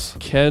 Yes.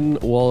 Can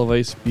wall of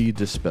ice be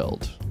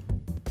dispelled?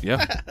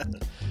 Yeah.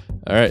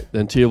 All right.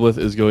 Then Teoblith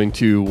is going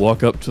to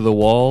walk up to the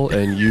wall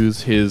and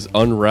use his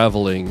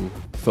unraveling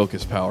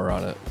focus power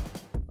on it.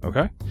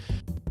 Okay.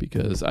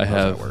 Because How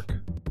does that work?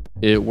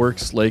 It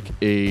works like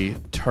a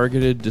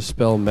targeted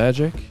dispel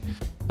magic.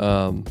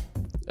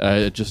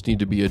 I just need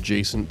to be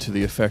adjacent to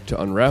the effect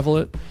to unravel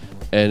it.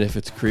 And if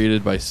it's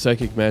created by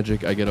psychic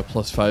magic, I get a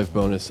 +5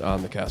 bonus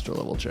on the caster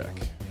level check.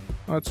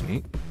 Oh, that's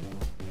neat.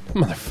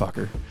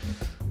 Motherfucker.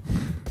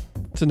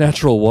 It's a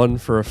natural 1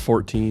 for a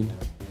 14.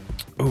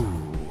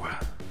 Ooh.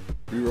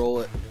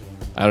 Reroll it.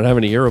 I don't have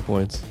any hero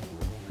points.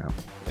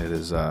 It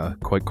is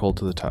quite cold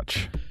to the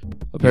touch.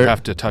 You Appar-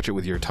 have to touch it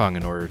with your tongue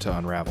in order to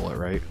unravel it,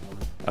 right?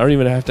 I don't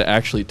even have to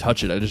actually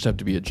touch it. I just have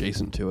to be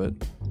adjacent to it.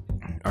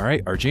 All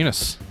right,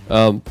 Arginus.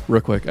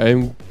 Real quick,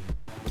 I'm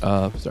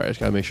sorry. I just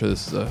gotta make sure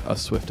this is a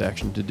swift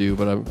action to do,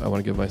 but I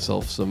want to give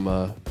myself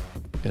some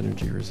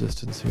energy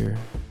resistance here.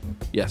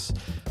 Yes.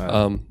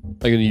 I'm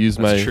gonna use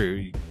That's my.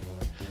 true.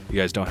 You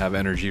guys don't have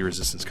energy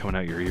resistance coming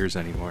out your ears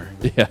anymore.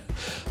 Yeah.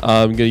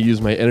 I'm gonna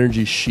use my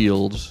energy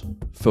shield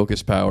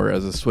focus power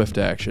as a swift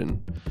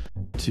action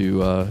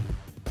to.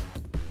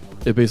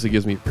 It basically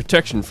gives me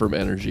protection from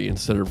energy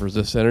instead of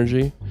resist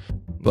energy,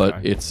 but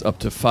Okay. it's up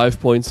to 5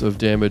 points of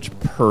damage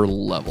per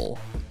level.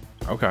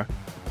 Okay.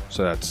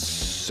 So that's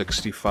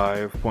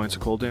 65 points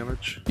of cold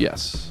damage.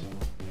 Yes.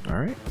 All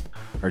right.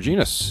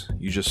 Arginus,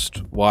 you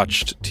just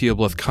watched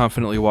Teoblith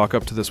confidently walk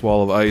up to this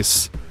wall of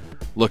ice,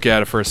 look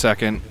at it for a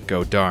second,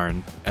 go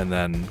darn, and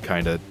then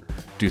kind of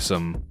do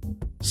some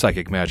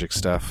psychic magic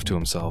stuff to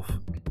himself.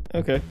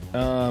 Okay.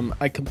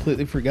 I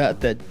completely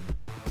forgot that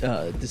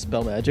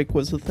dispel magic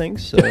was the thing,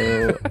 so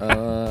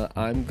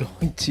I'm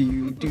going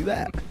to do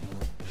that.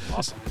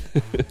 Awesome.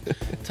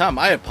 Tom,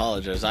 I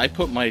apologize. I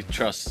put my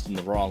trust in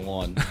the wrong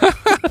one.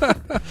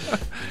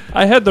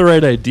 I had the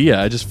right idea.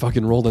 I just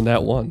fucking rolled in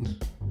that one.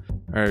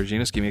 All right,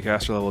 Arginus, give me a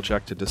caster level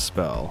check to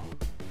dispel.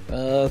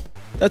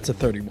 That's a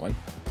 31.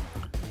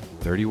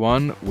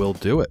 31 will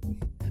do it.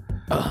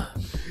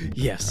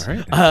 Yes. All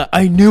right.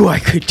 I knew I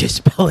could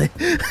dispel it.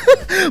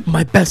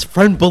 My best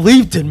friend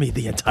believed in me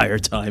the entire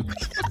time.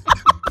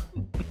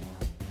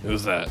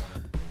 Who's that?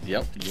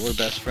 Yep, your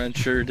best friend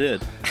sure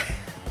did.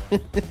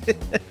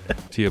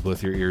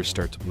 Teoblith, your ears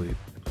start to bleed.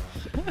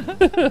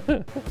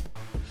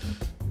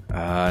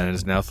 And it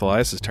is now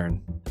Thalias'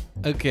 turn.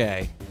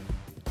 Okay.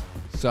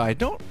 So I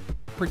don't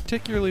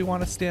particularly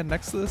want to stand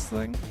next to this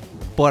thing,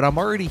 but I'm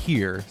already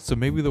here, so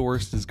maybe the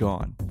worst is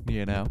gone,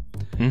 you know?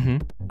 Mm-hmm.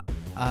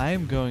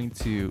 I'm going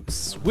to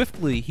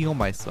swiftly heal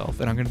myself,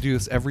 and I'm going to do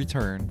this every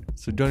turn,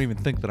 so don't even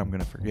think that I'm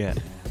going to forget.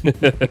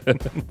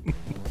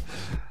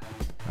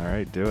 All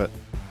right, do it.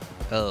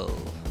 Oh.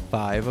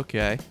 5,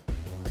 okay.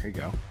 There you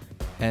go.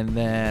 And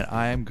then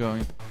I'm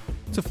going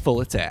to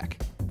full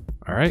attack.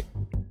 All right.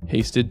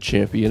 Hasted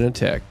champion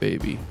attack,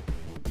 baby.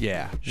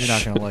 Yeah, you're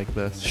not going to like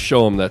this.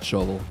 Show him that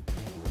shovel.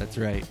 That's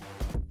right.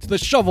 To the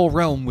shovel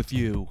realm with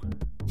you.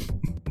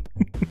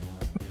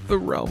 The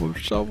realm of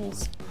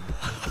shovels.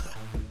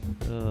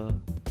 That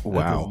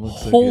Wow. doesn't look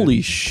so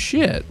Holy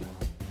shit.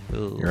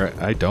 good. Ugh. You're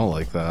right. I don't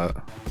like that.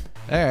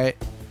 All right.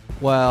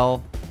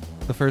 Well,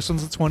 the first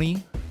one's a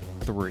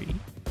 23.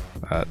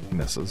 That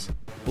misses.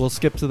 We'll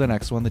skip to the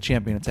next one, the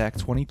champion attack,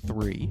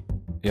 23.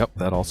 Yep,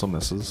 that also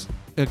misses.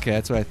 Okay,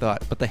 that's what I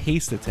thought. But the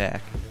haste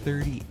attack,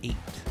 38.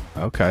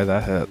 Okay,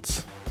 that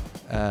hits.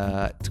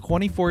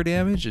 24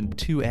 damage and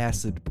 2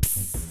 acid.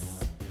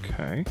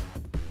 Okay.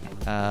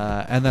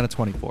 And then a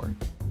 24.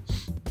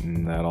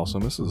 And that also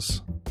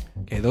misses.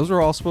 Okay, those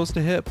were all supposed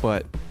to hit,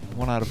 but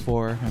 1 out of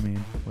 4, I mean,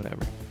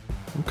 whatever.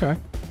 Okay.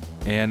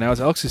 And now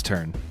it's Elxie's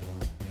turn.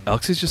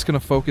 Elxie's just going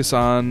to focus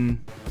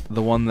on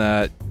the one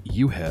that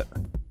you hit,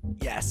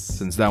 Yes.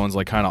 since that one's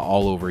like kind of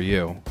all over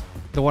you.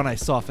 The one I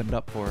softened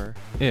up for her.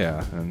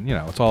 Yeah, and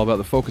it's all about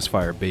the focus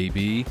fire,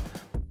 baby.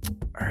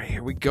 All right,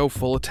 here we go,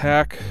 full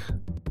attack.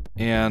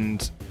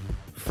 And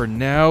for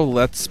now,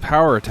 let's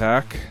power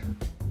attack.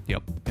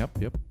 Yep.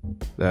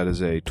 That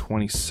is a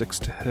 26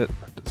 to hit.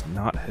 That does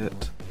not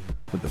hit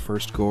with the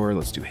first gore.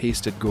 Let's do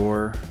hasted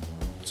gore.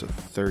 It's a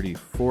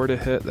 34 to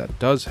hit. That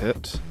does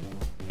hit.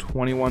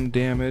 21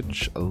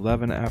 damage,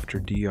 11 after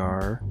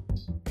DR,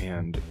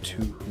 and 2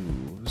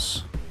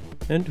 hooves.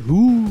 And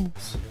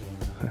hooves.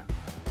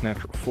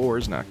 Natural 4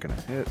 is not going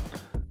to hit.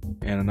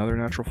 And another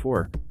natural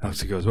 4.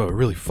 Alex goes, well, we're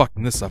really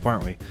fucking this up,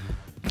 aren't we?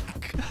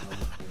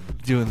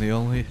 Doing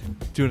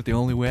it the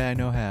only way I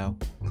know how.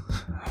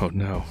 Oh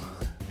no.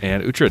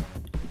 And Uhtred.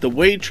 The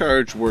way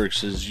charge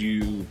works is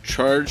you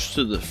charge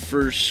to the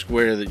first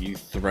square that you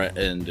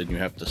threatened and you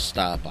have to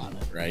stop on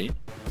it, right?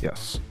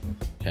 Yes.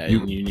 Okay,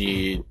 and you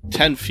need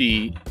 10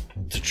 feet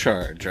to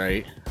charge,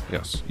 right?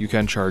 Yes. You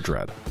can charge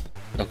red.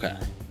 Okay.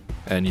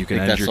 And you can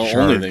I think end that's your the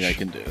charge. only thing I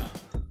can do.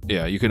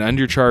 Yeah, you can end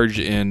your charge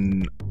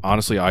in,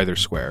 honestly, either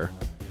square.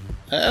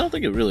 I don't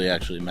think it really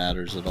actually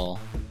matters at all.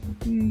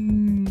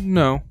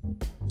 No.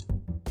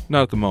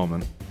 Not at the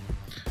moment.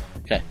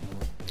 Okay.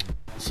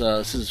 So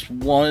this is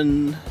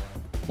one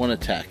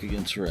attack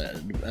against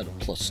red at a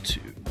 +2.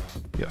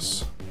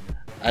 Yes.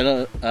 I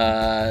don't.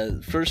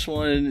 First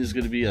one is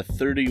going to be a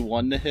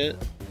 31 to hit,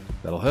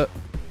 That'll hit.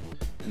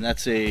 and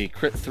that's a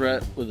crit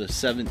threat with a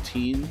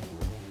 17.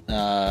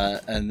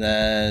 And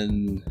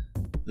then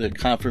the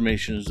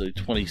confirmation is a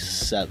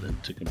 27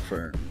 to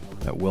confirm.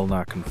 That will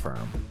not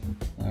confirm.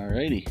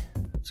 Alrighty.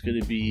 It's going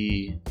to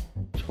be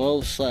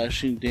 12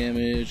 slashing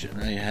damage,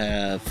 and I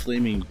have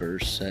flaming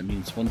burst. That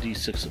means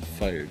 1d6 of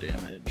fire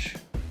damage,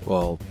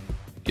 Well,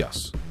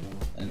 yes.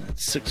 and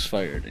that's 6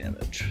 fire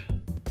damage.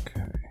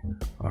 Okay.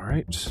 All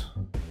right.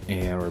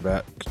 And we're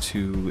back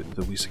to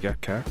the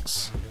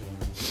Wisagekkax.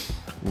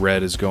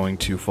 Red is going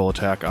to full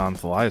attack on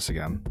Thalias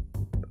again.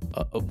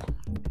 Uh-oh.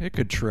 It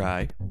could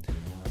try.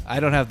 I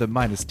don't have the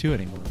 -2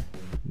 anymore.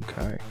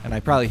 Okay. And I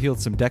probably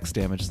healed some dex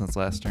damage since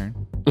last turn.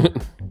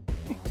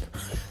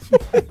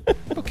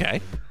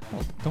 Okay.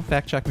 Well, don't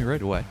fact check me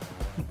right away.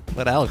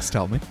 Let Alex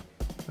tell me.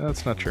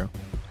 That's not true.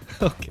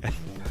 Okay.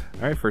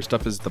 All right, first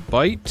up is the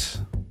bite.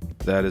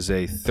 That is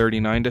a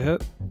 39 to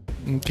hit.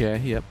 Okay,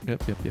 yep.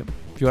 If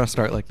you want to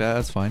start like that,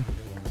 that's fine.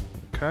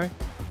 Okay.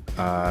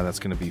 That's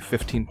going to be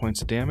 15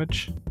 points of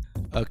damage.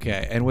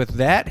 Okay, and with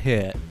that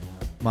hit,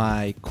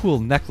 my cool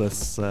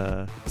necklace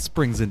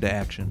springs into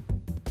action.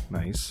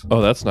 Nice.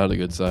 Oh, that's not a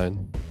good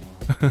sign.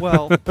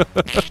 Well,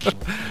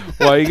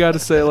 Why you got to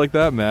say it like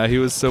that, Matt? He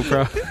was so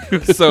proud. He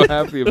was so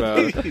happy about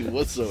it. He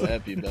was so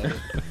happy about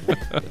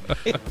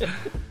it.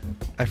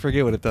 I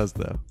forget what it does,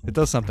 though. It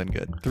does something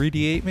good.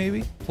 3d8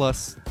 maybe?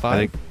 Plus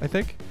 5, I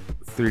think?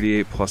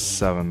 38 plus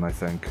 7, I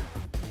think.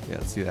 Yeah,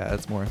 let's see that.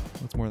 That's more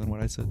than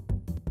what I said.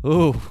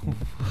 Oh,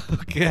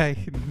 okay.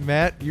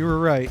 Matt, you were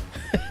right.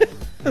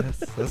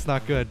 That's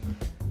not good.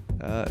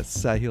 I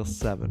heal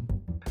 7.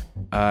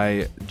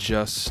 I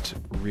just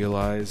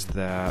realized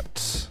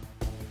that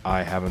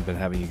I haven't been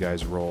having you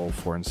guys roll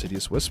for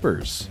Insidious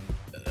Whispers.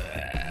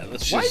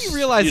 Why do you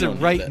realize you it don't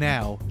need right that.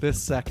 now,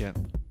 this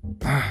second?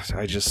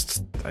 I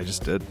just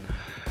did.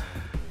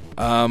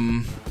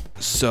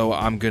 So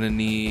I'm gonna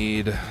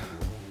need.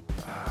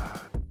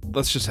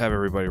 Let's just have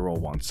everybody roll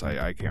once.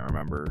 I can't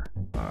remember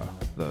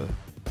the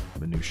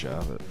minutia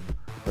of it.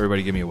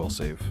 Everybody, give me a will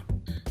save.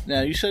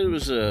 Now, you said it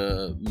was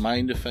a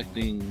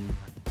mind-affecting...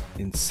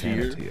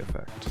 Insanity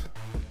effect.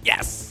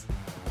 Yes!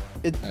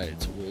 Alright,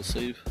 it's a will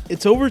save.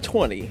 It's over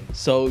 20,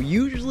 so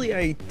usually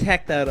I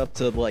tack that up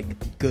to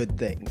like good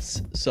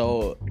things.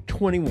 So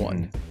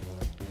 21.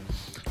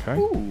 Okay.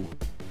 Ooh.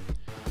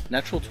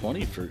 Natural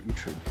 20 for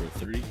Uhtred for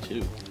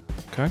 32.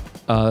 Okay.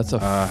 That's a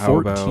how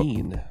about-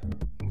 14.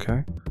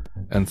 Okay.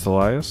 And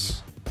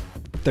Thalias.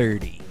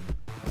 30.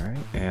 All right.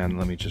 And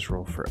let me just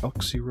roll for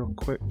Elxie real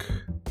quick.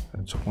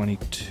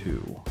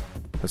 22.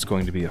 That's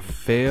going to be a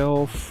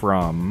fail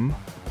from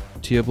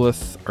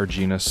Teoblith,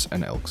 Arginus,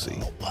 and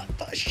Elxie. What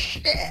the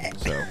shit?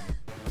 So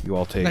you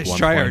all take Nice 1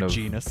 try, point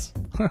Arginus.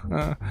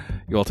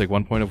 you all take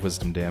 1 point of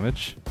wisdom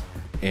damage.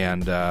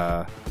 And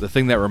the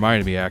thing that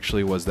reminded me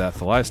actually was that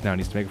Thalias now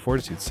needs to make a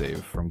fortitude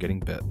save from getting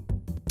bit.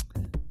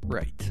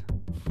 Right.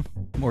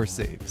 More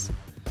saves.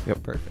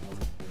 Yep. Perfect.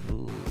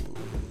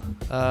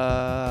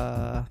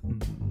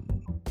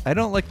 I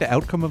don't like the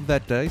outcome of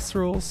that dice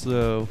roll,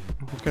 so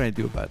what can I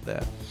do about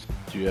that?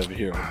 Do you have a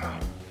hero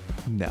point?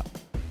 No.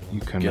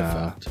 You can Get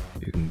fucked.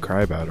 you can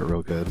cry about it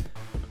real good.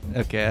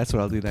 Okay, that's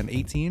what I'll do then.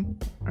 18?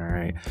 All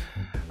right.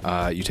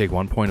 You take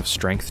 1 point of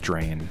strength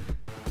drain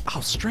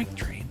Oh, strength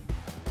drain.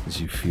 as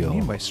you What do you mean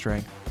feel by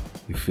strength?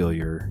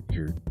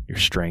 your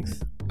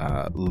strength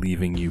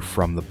leaving you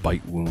from the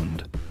bite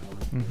wound.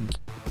 Mm-hmm.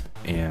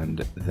 And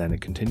then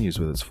it continues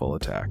with its full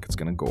attack. It's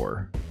gonna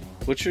gore.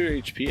 What's your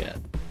HP at?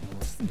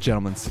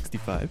 Gentleman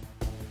 65.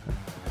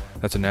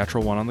 That's a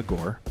natural 1 on the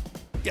gore.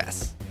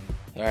 Yes.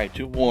 Alright,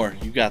 2 more.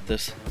 You got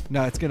this.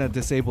 No, it's going to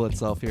disable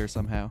itself here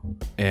somehow.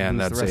 And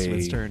Lose that's the rest of a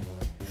its turn.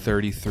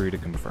 33 to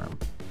confirm.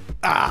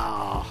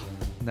 Ah.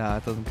 Nah,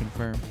 it doesn't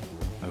confirm.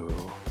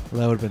 Oh.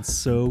 That would have been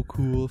so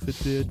cool if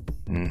it did.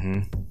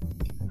 Mm-hmm.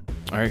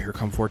 All right, here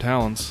come 4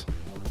 talons.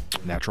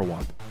 Natural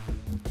 1.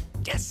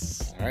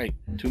 Yes! All right,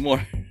 2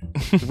 more.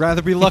 I'd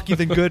rather be lucky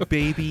than good,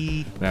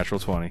 baby. Natural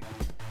 20.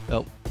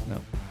 Oh,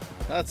 no.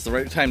 That's the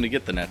right time to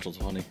get the natural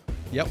 20.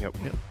 Yep. Yep.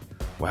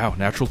 Wow,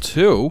 natural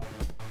 2?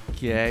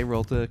 Okay,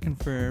 roll to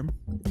confirm.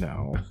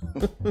 No.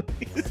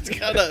 It's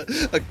got a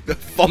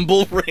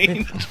fumble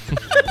range.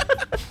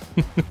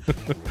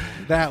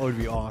 That would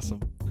be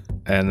awesome.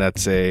 And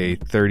that's a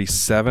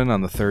 37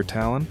 on the 3rd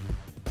talon.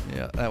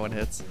 Yeah, that one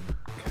hits.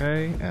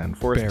 Okay, and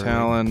 4th Barely.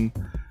 talon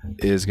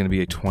is going to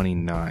be a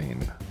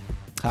 29.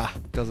 Ha,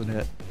 doesn't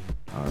hit.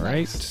 All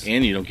right.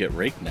 And you don't get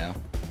Rake now.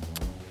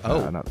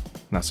 Oh,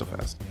 Not so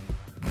fast.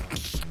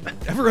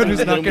 everyone who's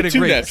Hit not him with getting 2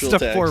 great, natural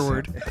step attacks.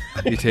 forward.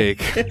 You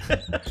take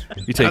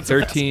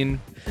 13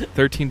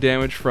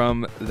 damage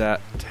from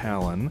that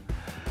talon.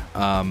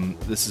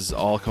 This is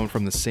all coming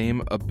from the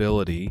same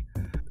ability.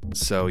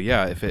 So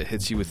yeah, if it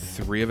hits you with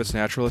 3 of its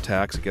natural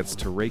attacks, it gets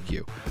to rake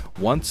you.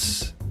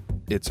 Once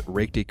it's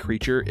raked a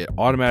creature, it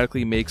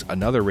automatically makes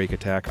another rake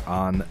attack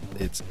on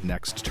its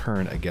next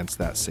turn against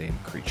that same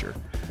creature.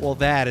 Well,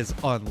 that is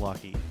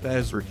unlucky. That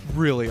is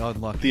really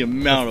unlucky. The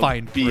amount of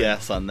Fine print.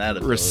 BS on that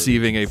ability.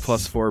 Receiving a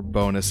 +4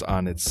 bonus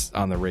on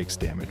the rake's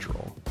damage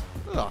roll.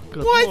 Oh,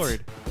 good What?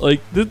 lord. Like,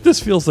 this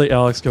feels like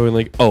Alex going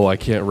like, oh, I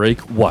can't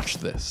rake. Watch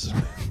this.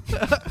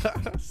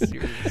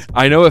 Seriously.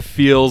 I know it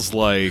feels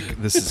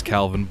like this is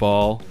Calvin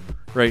Ball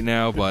right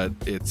now, but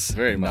it's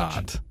Very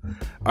not.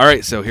 All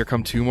right, so here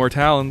come 2 more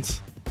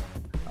talons.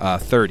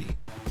 30.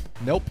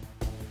 Nope.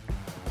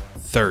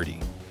 30.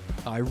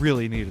 I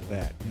really needed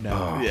that. No.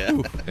 Oh.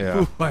 Yeah.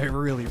 Yeah. Ooh, I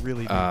really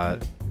needed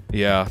that.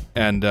 Yeah,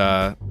 and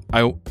I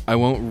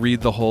won't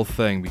read the whole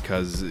thing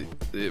because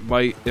it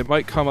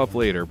might come up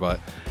later, but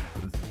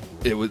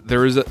there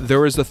was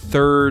a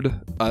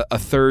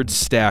third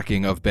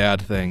stacking of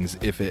bad things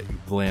if it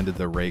landed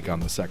the rake on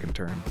the 2nd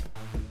turn.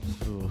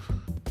 Ooh.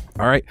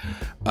 All right,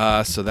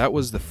 so that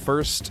was the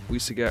first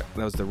Wisagak.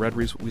 That was the red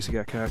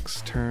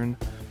Wisagak's turn.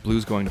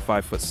 Blue's going to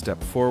 5-foot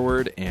step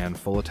forward and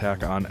full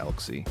attack on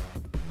Elxie.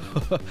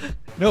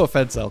 No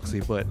offense,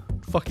 Elxie, but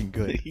fucking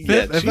good. Yeah,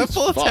 if that she's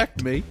full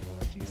attacked fucked. me.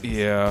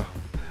 Yeah.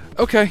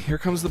 Okay, here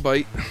comes the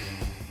bite.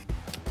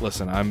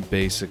 Listen, I'm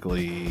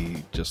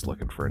basically just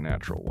looking for a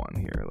natural 1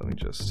 here. Let me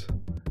just...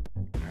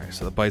 Alright,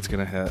 so the bite's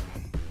gonna hit.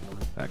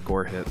 That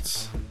gore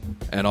hits.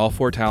 And all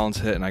 4 talons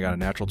hit, and I got a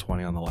natural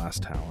 20 on the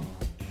last talon.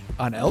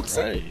 On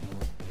Elxie? Right.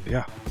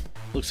 Yeah.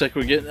 Looks like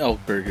we're getting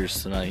elk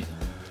burgers tonight.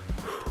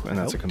 And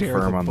that's a How dare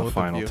confirm the on the both of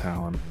final you.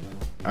 talon.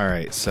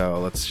 Alright, so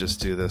let's just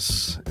do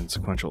this in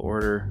sequential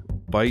order.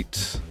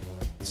 Bite.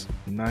 It's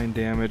 9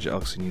 damage.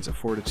 Elxie needs a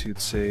fortitude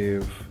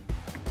save.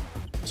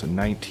 So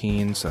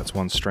 19, so that's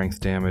 1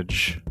 strength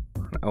damage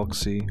on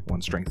Elxie.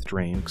 1 strength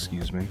drain,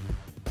 excuse me.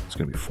 It's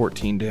going to be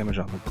 14 damage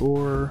on the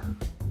gore.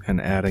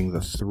 And adding the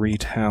 3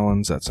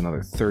 talons, that's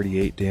another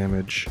 38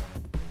 damage.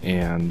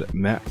 And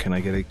Matt, can I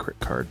get a crit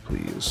card,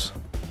 please?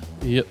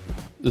 Yep.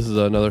 This is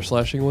another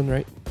slashing one,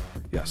 right?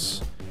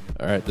 Yes.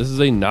 All right. This is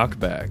a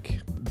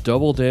knockback.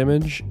 Double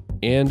damage,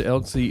 and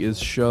Elxie is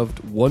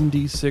shoved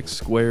 1d6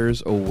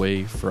 squares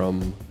away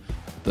from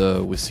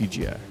the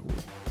Wisagak,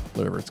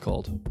 whatever it's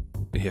called.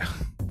 Yeah.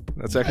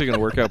 That's actually going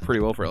to work out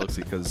pretty well for Elxie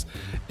because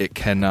it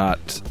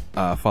cannot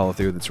follow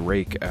through with its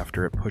rake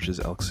after it pushes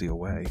Elxie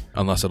away.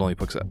 Unless it only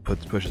pushes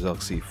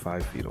Elxie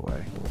 5 feet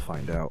away. We'll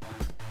find out.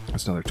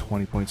 That's another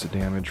 20 points of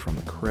damage from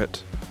the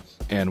crit.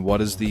 And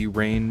what is the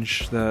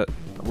range that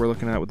we're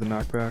looking at with the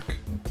knockback?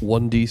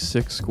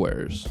 1d6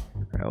 squares.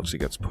 Elxie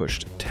gets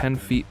pushed 10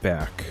 feet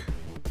back.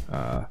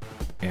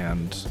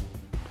 And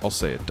I'll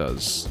say it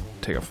does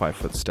take a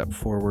 5-foot step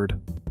forward.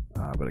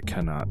 But it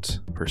cannot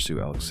pursue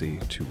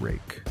Elxie to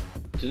rake.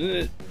 Didn't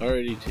it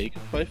already take a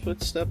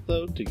 5-foot step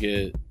though to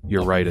get?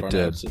 You're up right, in it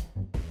front did.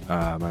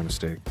 of My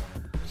mistake.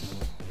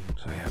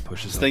 So yeah, it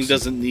pushes This thing Elxie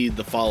doesn't need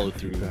the follow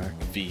through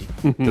back. feet.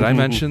 Did I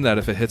mention that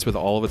if it hits with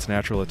all of its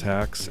natural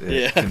attacks, it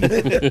Yeah, can...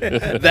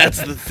 that's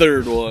the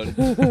 3rd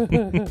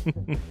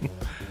one.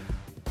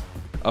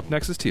 Up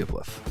next is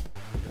Teoblith.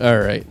 All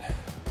right.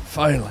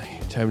 Finally,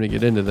 time to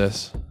get into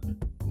this.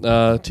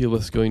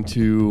 Teoblith's going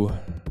to,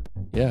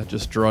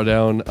 just draw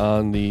down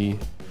on the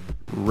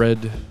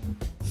red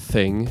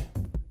thing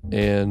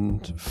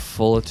and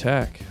full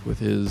attack with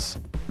his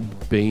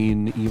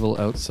Bane Evil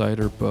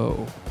Outsider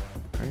bow.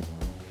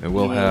 And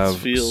we'll Anyone else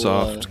have feel,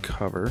 soft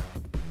cover.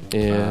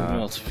 And Anyone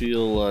else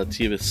feel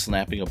Tivith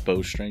snapping a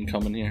bowstring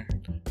coming here?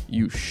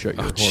 you shut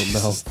your whore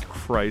Jesus mouth.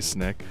 Christ,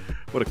 Nick.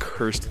 What a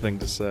cursed thing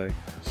to say.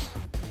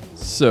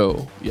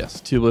 So, yes,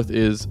 Teoblith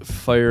is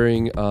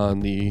firing on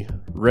the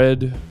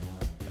red.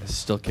 I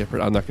still can't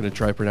I'm not going to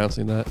try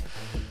pronouncing that.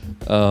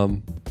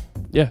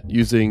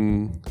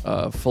 Using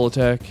full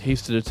attack,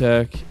 hasted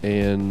attack,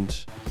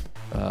 and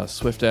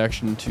swift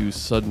action to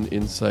sudden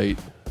insight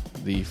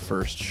the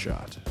first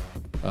shot.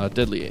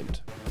 Deadly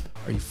aimed.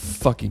 Are you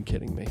fucking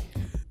kidding me?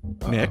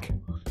 Nick,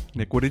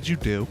 what did you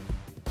do?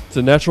 It's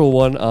a natural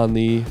 1 on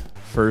the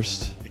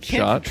first I can't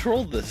shot.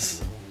 control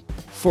this.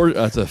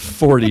 That's a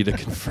 40 to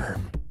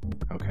confirm.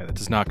 Okay, that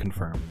does not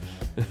confirm.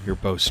 Your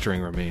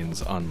bowstring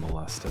remains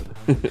unmolested.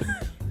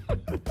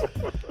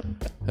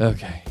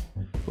 Okay.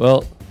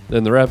 Well,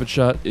 then the rapid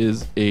shot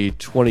is a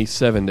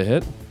 27 to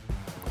hit.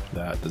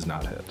 That does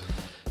not hit.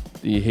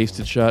 The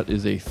hasted shot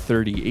is a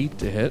 38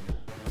 to hit.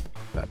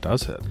 That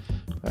does hit.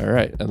 All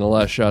right. And the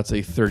last shot's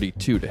a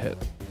 32 to hit.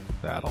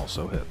 That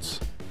also hits.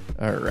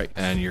 All right.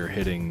 And you're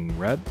hitting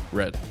red?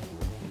 Red.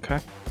 Okay.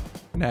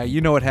 Now,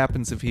 you know what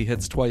happens if he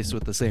hits twice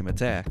with the same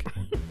attack.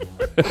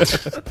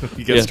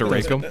 He gets to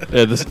rake him?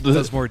 Yeah,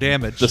 Does more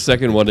damage. the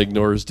second one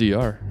ignores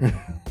DR.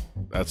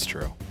 That's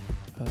true.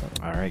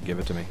 All right, give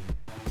it to me.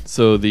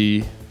 So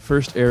the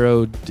first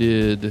arrow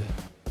did,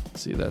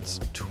 let's see, that's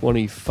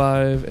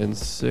 25 and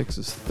 6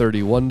 is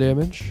 31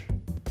 damage.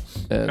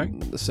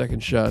 And the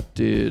second shot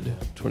did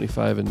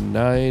 25 and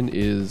 9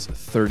 is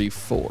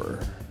 34.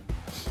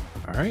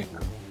 All right.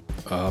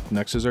 Up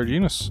next is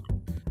Arginus.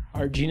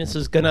 Arginus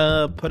is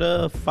gonna put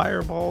a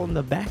fireball in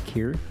the back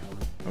here.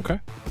 Okay.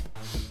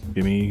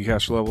 Give me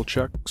caster level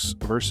checks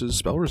versus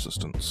spell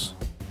resistance.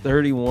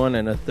 31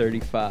 and a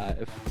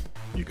 35.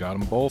 You got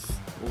them both.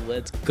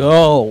 Let's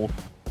go.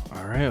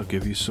 All right, I'll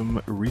give you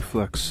some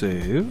reflex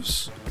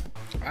saves.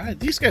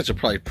 These guys are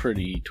probably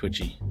pretty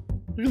twitchy.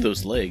 Look at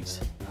those legs.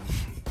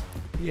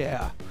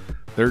 Yeah.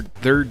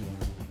 They're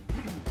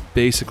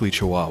basically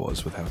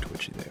chihuahuas with how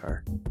twitchy they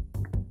are.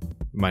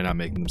 Might not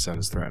make them sound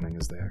as threatening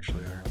as they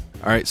actually are.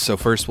 All right, so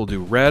first we'll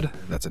do red.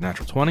 That's a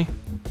natural 20.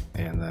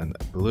 And then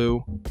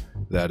blue.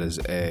 That is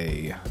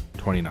a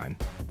 29.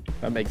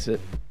 That makes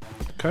it.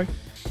 Okay.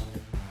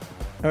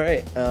 All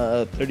right,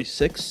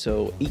 36,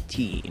 so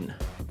 18.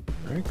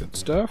 All right, good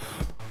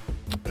stuff.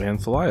 And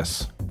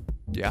Thalias,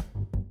 Yeah.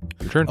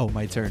 your turn. Oh,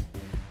 my turn.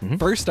 Mhm.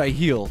 First, I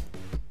heal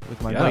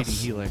with my Yes. mighty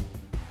healing.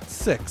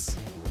 6.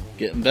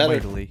 Getting better.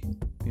 Mightily.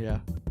 Yeah.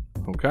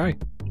 Okay.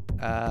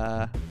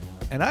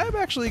 And I'm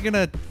actually going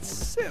to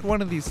sit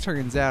one of these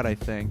turns out, I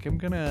think. I'm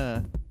going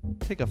to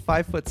take a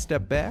 5-foot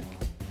step back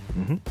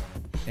Mm-hmm.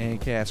 and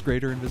cast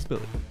Greater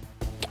Invisibility.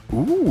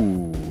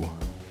 Ooh.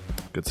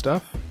 Good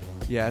stuff.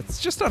 Yeah,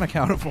 it's just on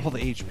account of all the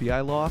HP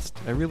I lost.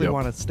 I really Yep.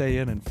 want to stay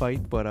in and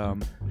fight, but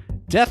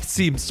death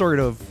seems sort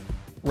of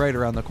right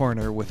around the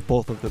corner with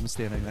both of them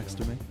standing next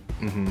to me.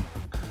 Mm-hmm.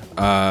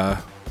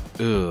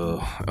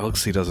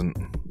 Elixir doesn't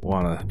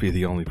want to be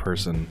the only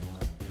person.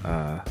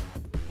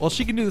 Well,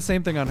 she can do the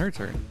same thing on her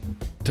turn.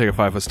 Take a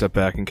 5-foot step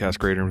back and cast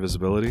Greater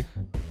Invisibility.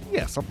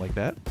 Yeah, something like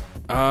that.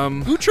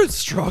 Uhtred's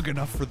strong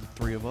enough for the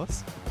three of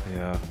us.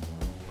 Yeah.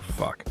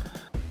 Fuck.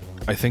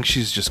 I think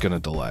she's just gonna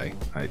delay.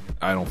 I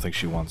don't think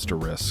she wants to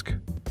risk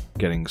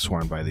getting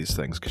swarmed by these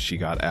things because she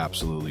got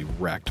absolutely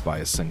wrecked by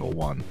a single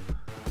one.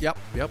 Yep.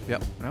 No,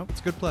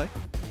 it's a good play.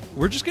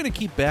 We're just going to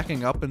keep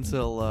backing up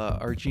until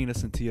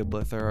Arginus and Tia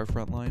Blith are our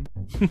front line.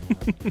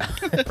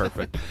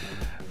 Perfect.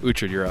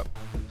 Uhtred, you're up.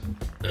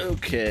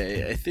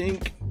 Okay, I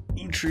think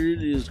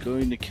Uhtred is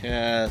going to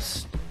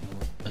cast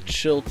a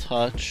Chill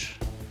Touch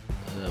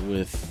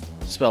with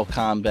Spell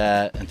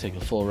Combat and take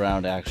a full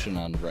round action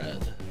on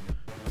red.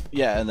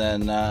 Yeah, and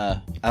then I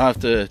don't have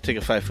to take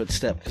a 5-foot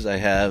step because I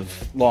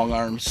have long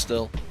arms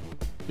still.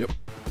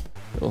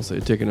 I'll say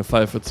taking a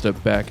 5-foot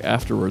step back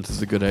afterwards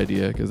is a good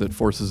idea because it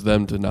forces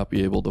them to not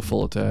be able to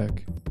full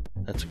attack.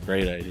 That's a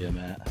great idea,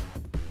 Matt.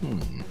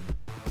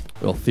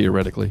 Well,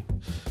 theoretically.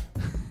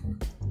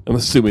 I'm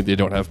assuming they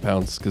don't have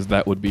pounce because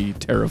that would be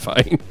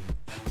terrifying.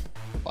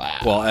 Wow.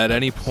 Well, at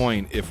any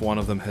point, if one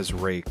of them has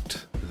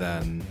raked,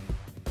 then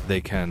they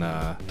can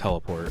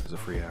teleport as a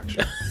free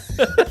action.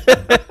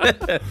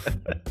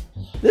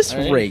 This All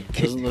right, Rake.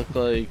 doesn't look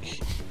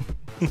like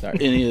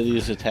any of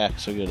these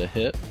attacks are going to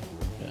hit.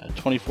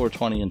 24,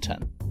 20, and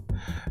 10.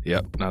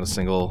 Yep, not a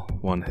single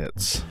one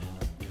hits.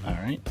 All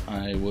right,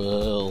 I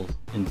will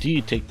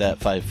indeed take that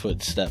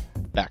 5-foot step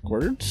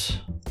backwards.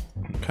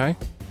 Okay.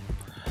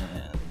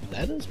 And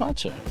that is my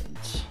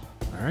turns.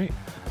 All right.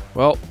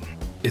 Well,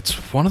 it's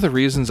one of the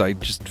reasons I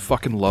just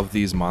fucking love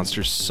these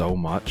monsters so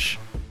much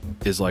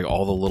is like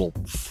all the little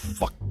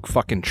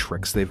fucking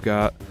tricks they've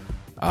got.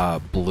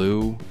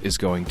 Blue is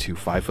going to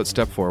 5-foot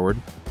step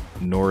forward,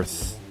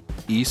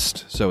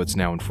 northeast, so it's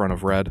now in front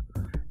of red,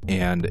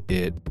 and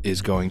it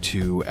is going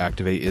to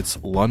activate its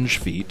lunge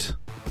feat,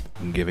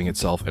 giving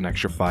itself an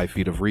extra 5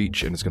 feet of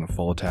reach, and it's going to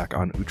full attack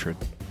on Uhtred.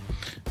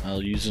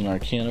 I'll use an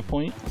Arcana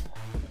point.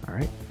 All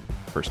right.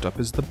 First up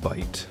is the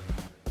bite.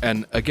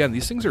 And again,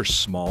 these things are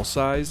small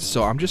sized,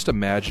 so I'm just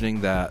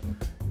imagining that,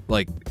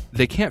 like,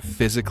 they can't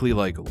physically,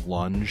 like,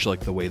 lunge like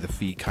the way the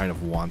feat kind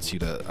of wants you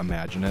to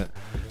imagine it.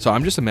 So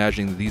I'm just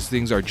imagining that these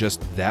things are just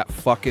that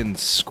fucking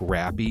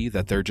scrappy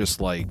that they're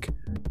just, like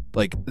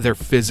they're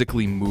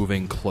physically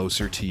moving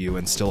closer to you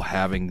and still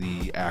having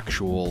the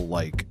actual,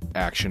 like,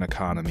 action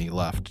economy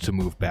left to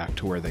move back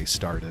to where they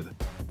started.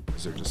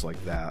 Because they're just,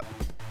 like, that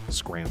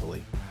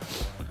scrambly.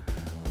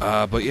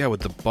 But yeah,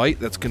 with the bite,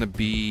 that's going to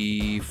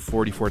be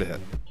 44 to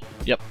hit.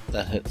 Yep,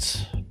 that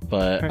hits.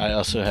 But Okay. I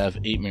also have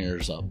 8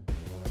 mirrors up.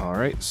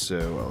 Alright,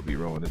 so I'll be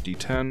rolling a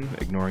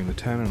d10, ignoring the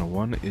 10, and a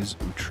 1 is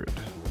Uhtred.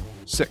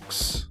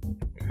 6.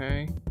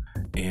 Okay.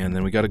 And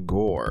then we got a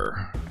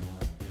gore.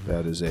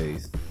 That is a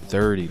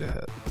 30 to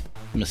hit.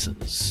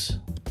 Misses.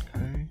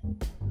 Okay.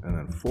 And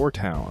then 4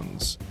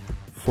 talons.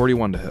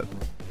 41 to hit.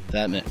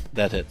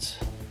 That hits.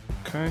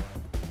 Okay.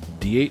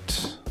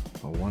 D8.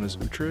 1 is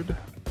Uhtred.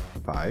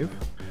 5.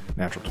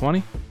 Natural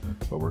 20.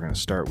 But we're going to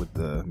start with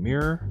the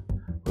mirror.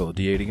 Roll a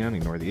D8 again.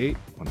 Ignore the 8.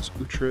 1 is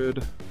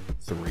Uhtred.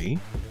 3.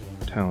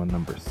 Talon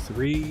number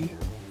 3.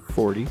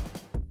 40.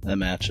 That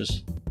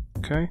matches.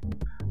 Okay.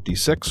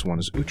 D6. 1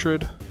 is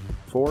Uhtred.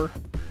 4.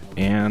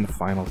 And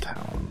final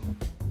talon.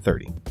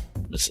 30.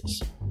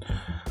 Misses.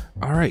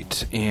 All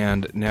right.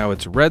 And now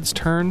it's Red's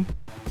turn.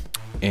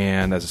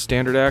 And as a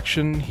standard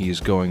action, he's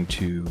going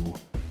to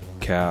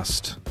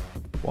cast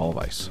Wall of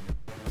Ice.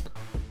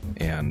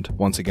 And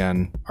once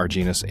again,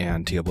 Arginus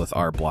and Teoblith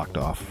are blocked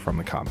off from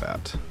the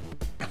combat.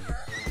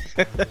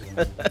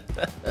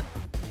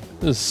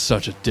 This is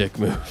such a dick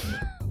move.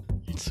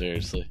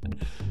 Seriously.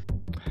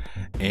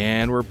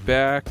 And we're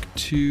back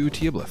to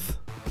Teoblith.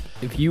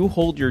 If you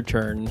hold your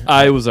turn,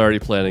 I was already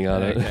planning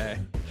on it. okay.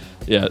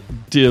 Yeah,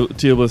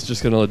 Teoblith's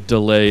just going to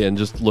delay and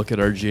just look at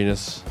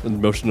Arginus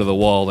and motion to the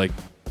wall like,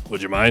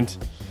 would you mind?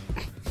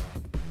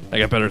 I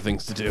got better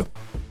things to do.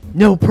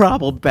 No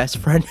problem, best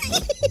friend.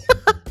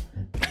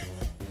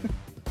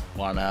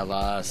 One of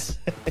us.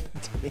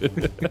 All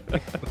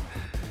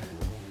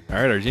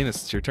right, Arginus,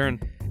 it's your turn.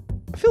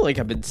 I feel like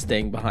I've been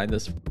staying behind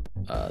this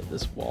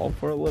wall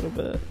for a little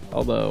bit.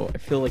 Although I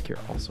feel like you're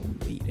also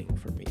waiting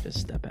for me to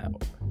step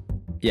out.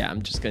 Yeah,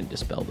 I'm just gonna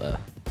dispel the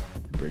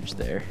bridge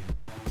there.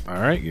 All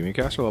right, give me a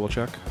caster level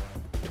check.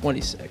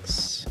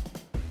 26.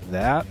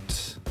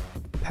 That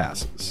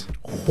passes.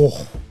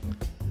 Oh,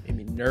 made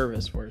me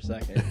nervous for a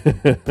second.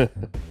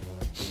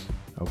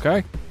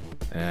 Okay.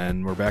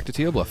 And we're back to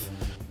Teoblith.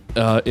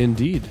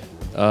 Indeed.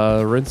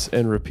 Rinse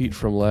and repeat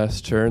from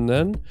last turn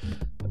then.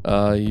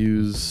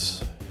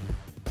 Use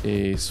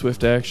a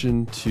swift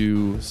action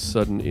to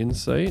sudden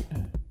insight.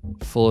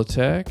 Full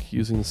attack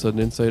using sudden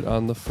insight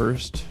on the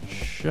first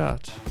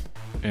shot.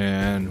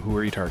 And who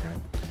are you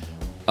targeting?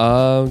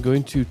 I'm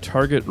going to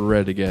target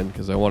Red again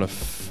because I want to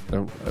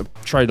I'm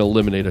trying to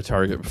eliminate a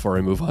target before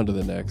I move on to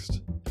the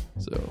next.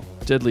 So,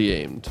 deadly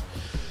aimed.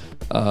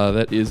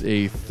 That is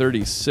a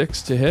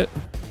 36 to hit.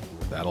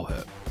 That'll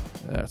hit.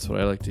 That's what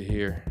I like to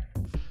hear.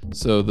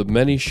 So the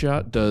many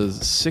shot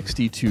does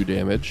 62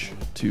 damage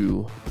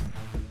to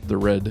the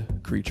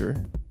red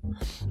creature.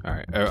 All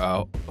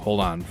right.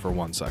 Hold on for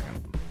 1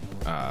 second.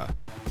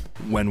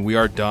 When we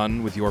are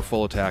done with your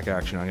full attack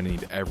action, I'm going to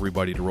need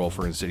everybody to roll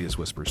for Insidious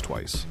Whispers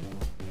twice.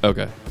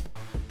 Okay.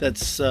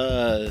 That's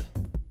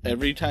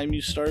every time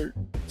you start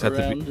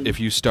around? If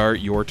you start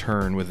your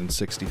turn within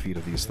 60 feet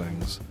of these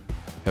things,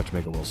 you have to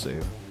make a will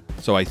save.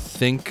 So I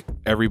think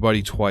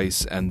everybody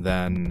twice, and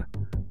then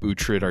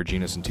Uhtred,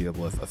 Arginus, and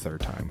Teoblith a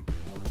third time.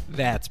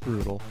 That's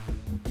brutal.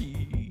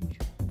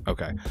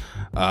 Okay.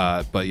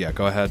 But yeah,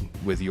 go ahead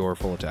with your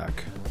full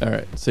attack. All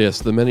right. So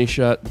yes, the many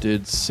shot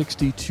did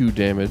 62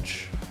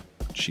 damage.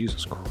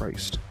 Jesus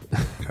Christ.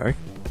 Okay.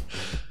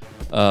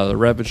 The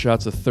rapid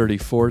shot's a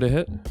 34 to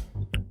hit.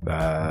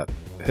 That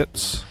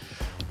hits.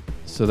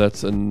 So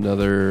that's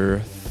another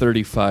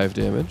 35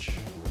 damage.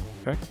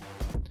 Okay.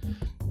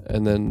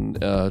 And then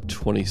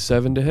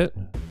 27 to hit.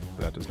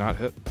 That does not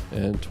hit.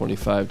 And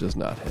 25 does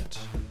not hit.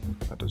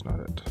 That does not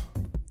hit.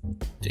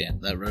 Damn,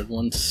 that red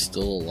one's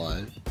still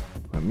alive.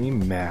 Let me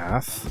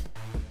math.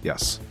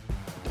 Yes.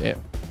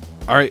 Damn.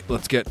 All right,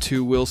 let's get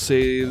 2 will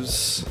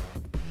saves.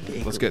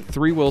 Let's get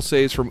 3 will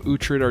saves from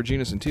Uhtred,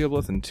 Arginus, and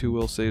Teoblith, and 2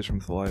 will saves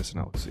from Thalias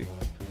and Alexei.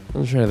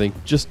 I'm trying to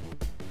think. Just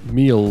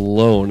me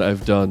alone,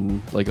 I've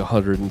done like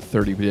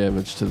 130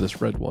 damage to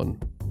this red one.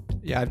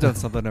 Yeah, I've done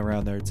something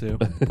around there too.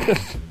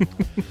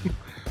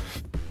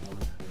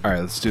 All right,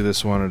 let's do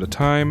this one at a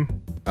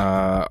time.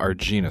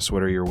 Arginus,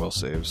 what are your will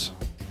saves?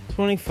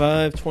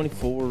 25,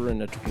 24,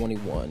 and a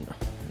 21.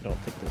 I don't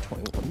think the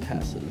 21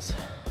 passes.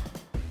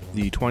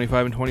 The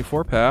 25 and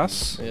 24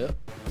 pass. Yep.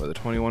 Where the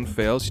 21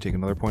 fails, you take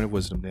another point of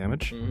wisdom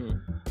damage.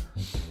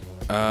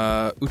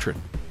 Uhtred.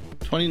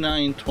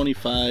 29,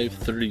 25,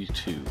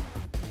 32.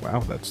 Wow,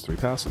 that's 3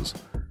 passes.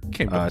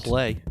 Came to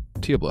play.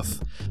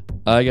 Teoblith.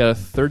 I got a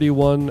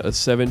 31, a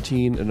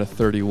 17, and a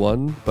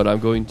 31, but I'm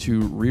going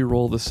to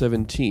re-roll the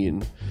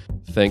 17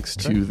 thanks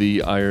to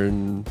the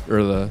iron,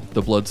 or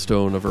the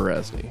bloodstone of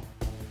Erasni.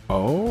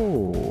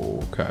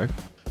 Oh, okay.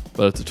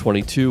 But it's a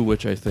 22,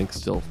 which I think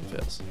still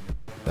fails.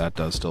 That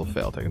does still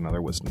fail. Take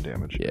another wisdom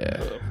damage.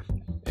 Yeah.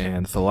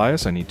 And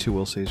Thalias, I need 2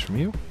 will saves from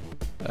you.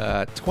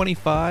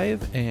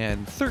 25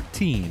 and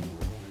 13.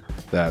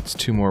 That's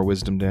 2 more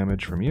wisdom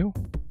damage from you.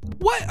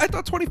 What? I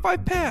thought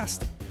 25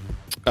 passed.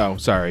 Oh,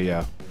 sorry,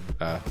 yeah.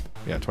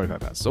 Yeah, 25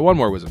 pass. So 1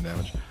 more wisdom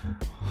damage.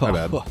 My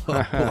bad.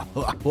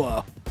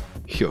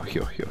 Hew.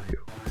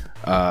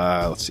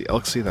 Let's see.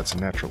 Alexei, that's a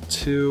natural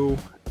 2.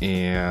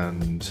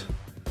 And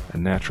a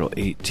natural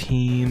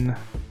 18.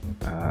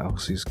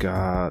 Alexei's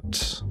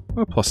got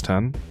a plus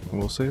 10,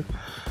 we'll save.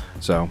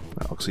 So,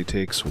 Alexei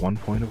takes 1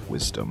 point of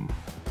wisdom.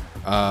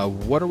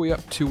 What are we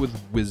up to with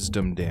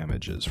wisdom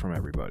damages from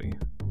everybody?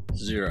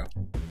 0.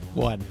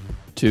 1.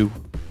 2.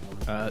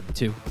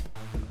 2.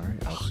 All right,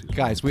 Elxie's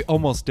Guys, we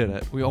almost did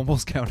it. We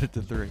almost counted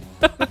to 3.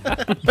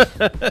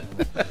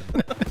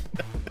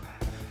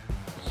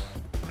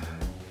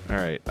 All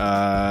right.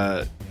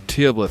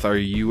 Teoblith, are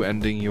you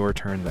ending your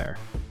turn there?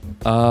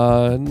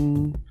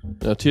 No,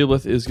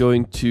 Teoblith is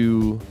going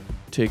to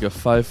take a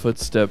 5-foot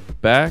step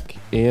back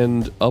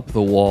and up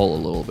the wall a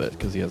little bit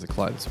because he has a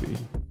climb speed.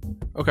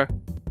 Okay.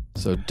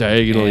 So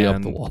diagonally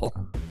up the And- wall.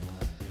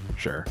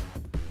 Sure.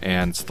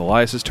 And it's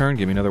Thalias' turn.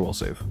 Give me another will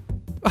save.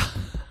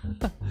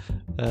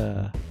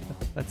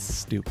 That's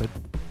stupid.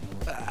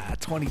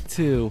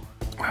 22.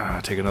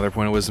 Take another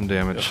point of wisdom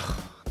damage.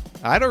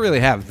 I don't really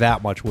have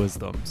that much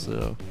wisdom,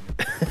 so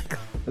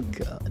Oh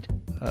god.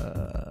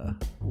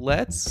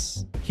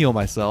 let's heal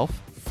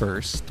myself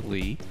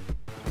firstly.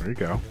 There you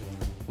go.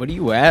 What are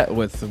you at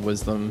with the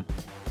wisdom?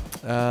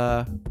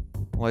 Well,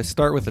 I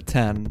start with a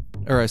 10,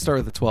 or I start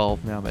with a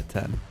 12. Now I'm at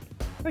 10.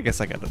 I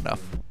guess I got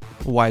enough.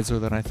 Wiser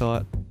than I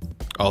thought.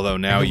 Although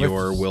now And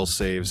your let's- will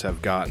saves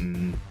have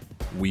gotten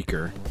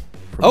weaker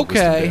from the wisdom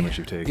Okay. damage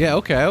you've taken. Yeah,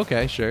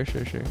 okay. Sure.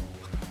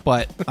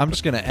 But I'm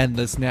just going to end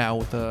this now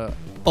with a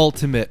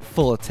ultimate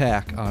full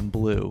attack on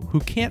Blue,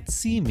 who can't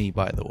see me,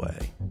 by the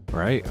way.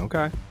 Right,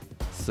 okay.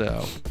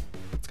 So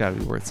it's got to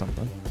be worth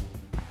something.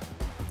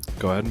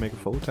 Go ahead and make a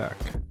full attack.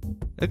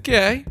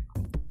 Okay.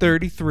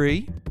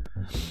 33.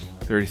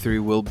 33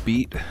 will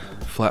beat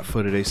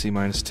flat-footed AC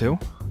 -2.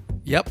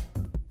 Yep.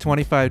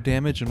 25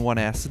 damage and 1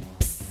 acid.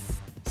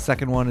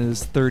 Second one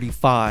is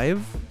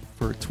 35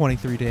 for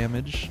 23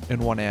 damage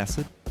and 1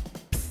 acid.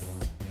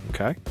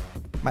 Okay.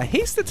 My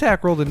haste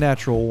attack rolled a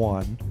natural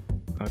 1.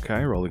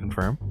 Okay, roll to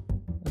confirm.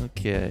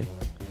 Okay.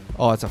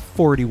 Oh, it's a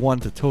 41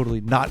 to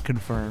totally not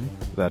confirm.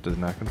 That does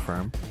not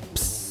confirm.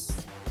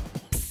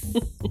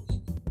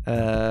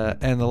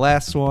 And the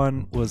last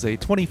one was a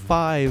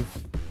 25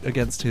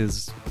 against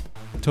his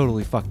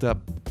totally fucked up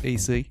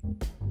AC.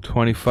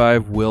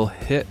 25 will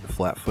hit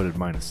flat-footed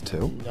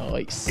 -2.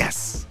 Nice.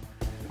 Yes.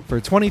 For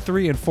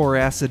 23 and 4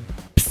 acid.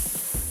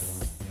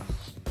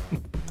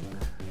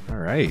 All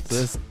right. So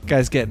this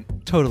guy's getting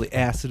totally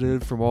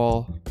acided from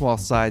all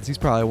sides. He's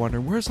probably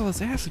wondering, where's all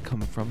this acid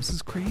coming from? This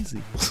is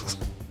crazy.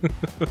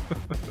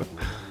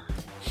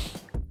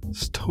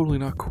 It's totally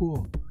not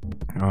cool.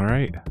 All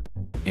right.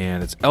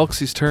 And it's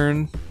Elxie's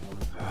turn.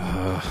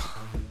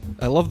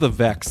 I love the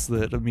vex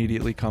that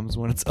immediately comes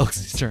when it's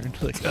Elxie's turn.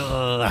 Like,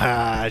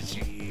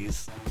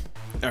 jeez.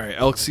 All right,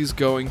 Elxie's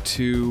going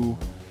to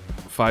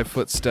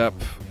 5-foot step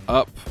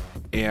up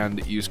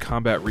and use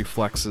combat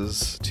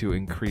reflexes to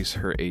increase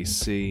her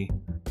AC.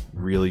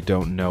 Really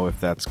don't know if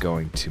that's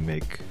going to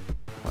make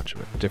much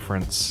of a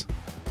difference.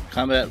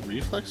 Combat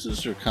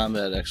reflexes or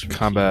combat expertise?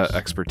 Combat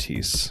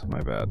expertise,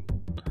 my bad.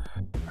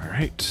 All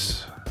right.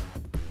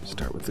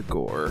 Start with the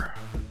gore.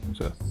 There's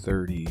a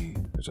 30.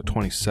 There's a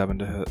 27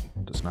 to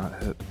hit. Does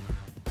not hit.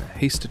 A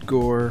hasted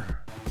gore.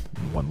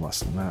 And one less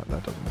than that.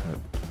 That doesn't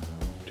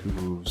hit. 2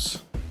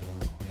 moves.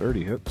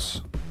 30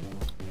 hits.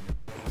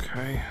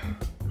 Okay.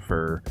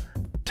 For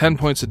 10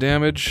 points of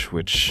damage,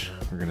 which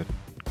we're going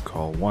to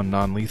call 1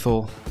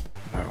 non-lethal.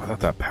 Without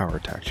that power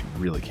attack, you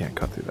really can't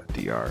cut through that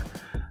DR.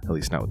 At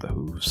least not with the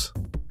hooves.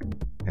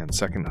 And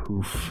second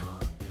hoof.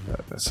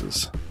 That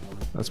misses.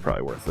 That's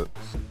probably worth it.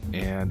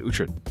 And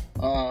Uhtred.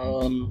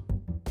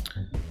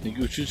 I think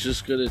Uhtred's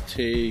just gonna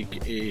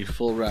take a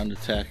full round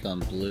attack on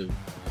blue.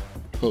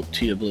 Hope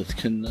Teoblith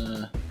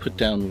can put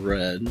down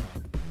red.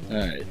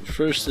 Alright,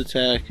 first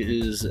attack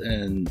is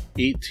an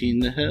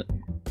 18 to hit.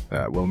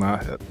 That will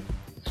not hit.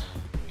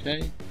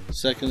 Okay.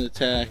 Second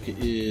attack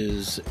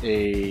is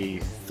a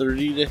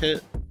 30 to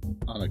hit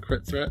on a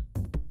crit threat.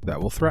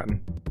 That will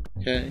threaten.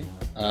 Okay.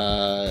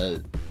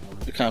 The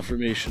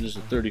confirmation is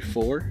a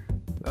 34.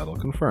 That'll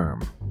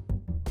confirm.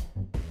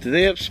 Do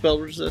they have spell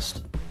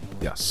resist?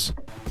 Yes.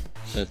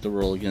 So I have to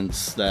roll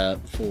against that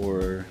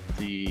for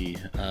the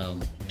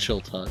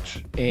chill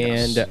touch.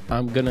 And Yes.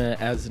 I'm gonna,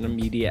 as an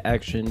immediate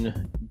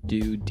action,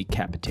 do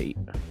decapitate.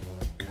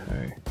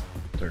 Okay.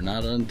 They're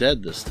not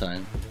undead this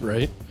time.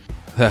 Right?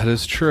 That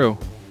is true.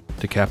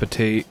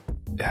 Decapitate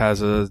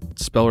has a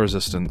spell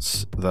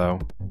resistance, though.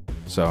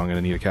 So I'm going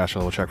to need a cash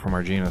level check from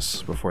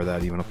Arginus before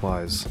that even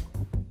applies.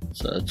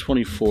 It's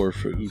 24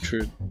 for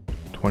Uhtred.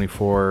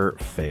 24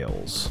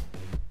 fails.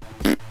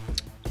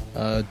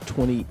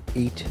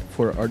 28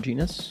 for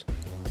Arginus.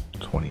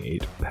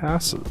 28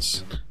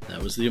 passes.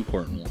 That was the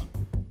important one.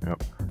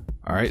 Yep.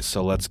 All right,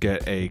 so let's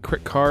get a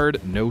crit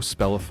card. No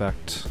spell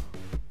effect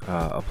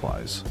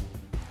applies.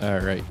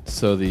 Alright,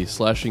 so the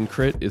slashing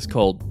crit is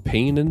called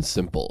Pain and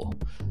Simple.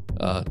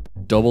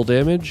 Double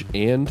damage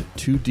and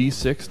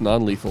 2d6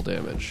 non-lethal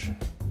damage.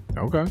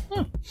 Okay.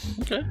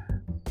 Okay.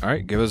 All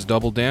right, give us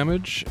double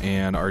damage,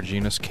 and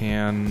Arginus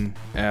can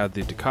add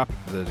the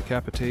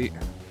decapitate.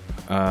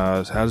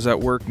 How does that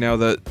work now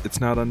that it's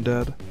not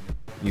undead?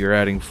 You're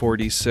adding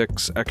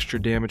 4d6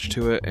 extra damage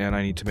to it, and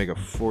I need to make a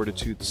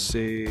fortitude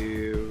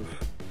save.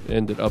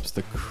 And it ups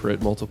the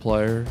crit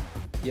multiplier.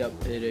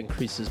 Yep, it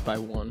increases by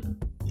 1.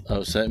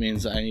 Oh, so that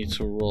means I need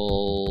to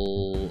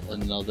roll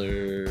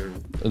another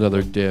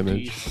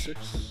damage.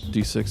 D6?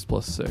 D6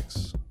 plus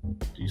 6.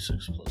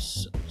 D6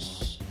 plus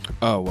 6.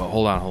 Oh, well,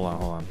 hold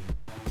on.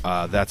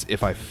 That's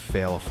if I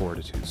fail a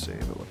fortitude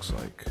save, it looks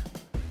like.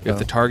 If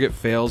the target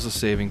fails a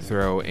saving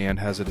throw and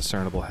has a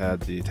discernible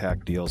head, the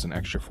attack deals an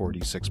extra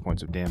 4d6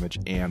 points of damage,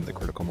 and the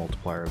critical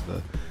multiplier of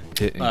the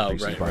hit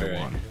increases by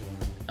 1.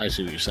 I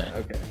see what you're saying.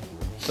 Okay.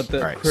 But the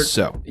Alright,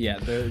 so. yeah,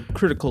 the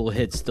critical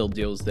hit still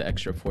deals the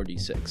extra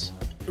 4d6.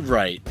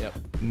 Right. Yep.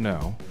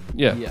 No.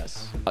 Yeah.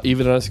 Yes.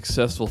 Even on a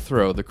successful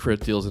throw, the crit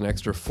deals an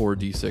extra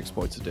 4d6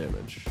 points of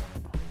damage.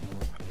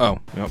 Oh,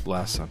 yep,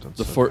 last sentence.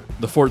 The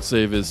fort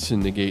save is to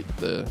negate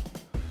the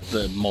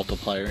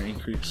multiplier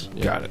increase.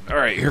 Yeah. Got it. All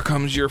right, here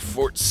comes your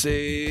fort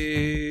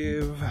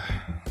save.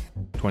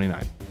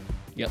 29.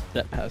 Yep,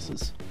 that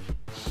passes.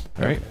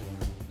 All right.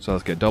 So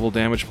let's get double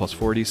damage plus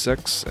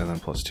 4d6 and then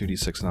plus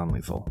 2d6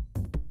 non-lethal.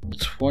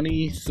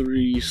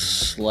 23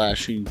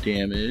 slashing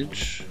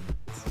damage,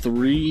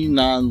 3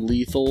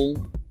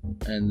 non-lethal,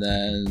 and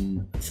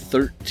then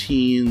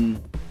 13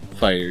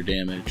 fire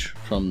damage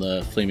from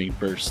the flaming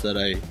burst that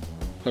I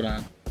put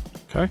on.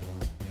 Okay.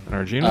 And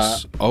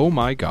Arginus, oh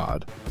my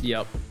god.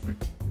 Yep.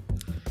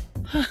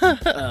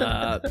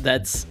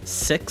 That's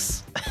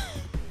 6.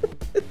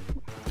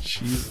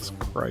 Jesus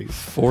Christ.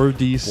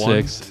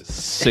 4d6,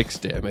 6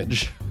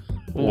 damage.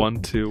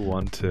 1, 2,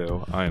 1,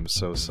 2. I am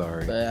so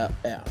sorry.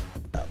 Yeah.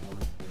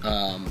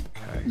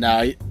 Okay.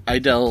 Now I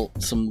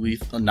dealt some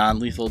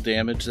non-lethal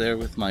damage there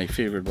with my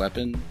favorite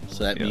weapon,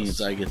 so that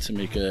means I get to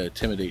make a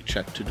intimidate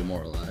check to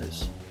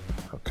demoralize.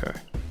 Okay.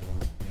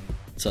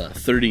 It's a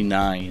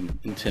 39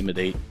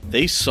 intimidate.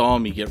 They saw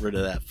me get rid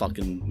of that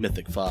fucking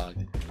mythic fog.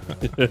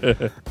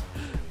 That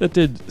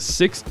did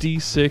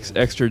 6d6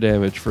 extra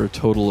damage for a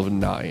total of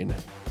 9.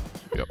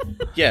 Yep.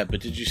 Yeah,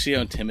 but did you see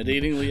how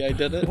intimidatingly I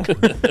did it?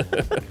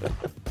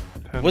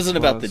 It wasn't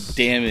about the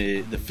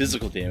damage, the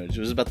physical damage. It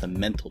was about the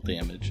mental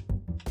damage.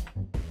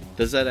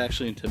 Does that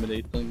actually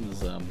intimidate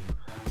them?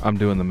 I'm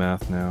doing the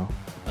math now.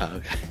 Oh,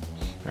 okay.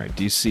 All right,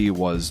 DC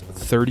was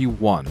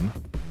 31.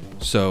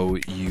 So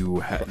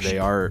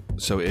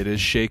so it is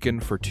shaken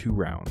for 2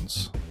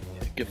 rounds.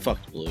 Yeah, get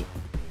fucked, Blue.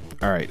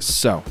 All right,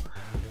 so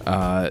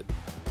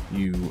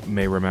you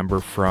may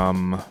remember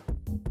from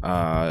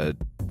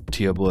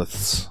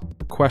Teoblith's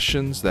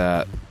questions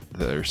that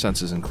their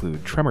senses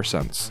include tremor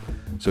sense.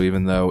 So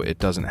even though it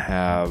doesn't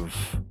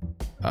have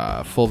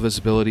full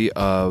visibility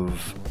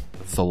of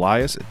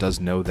Thalias, it does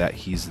know that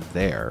he's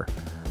there.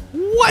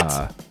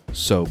 What?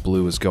 So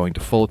Blue is going to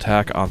full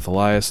attack on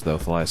Thalias, though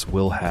Thalias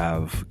will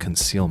have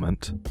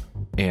concealment.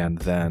 And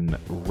then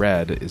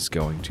Red is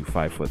going to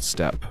 5-foot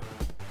step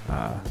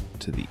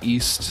to the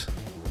east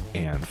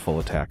and full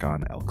attack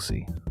on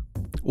Elxie.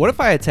 What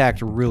if I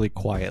attacked really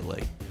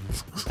quietly?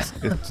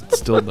 It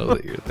still know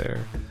that you're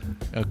there.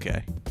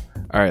 Okay.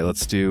 All right,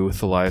 let's do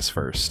Thalias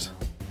first.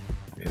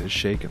 It is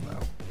shaken, though.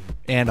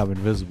 And I'm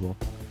invisible.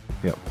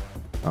 Yep.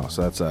 Oh,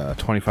 so that's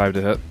 25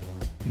 to hit,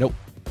 Nope.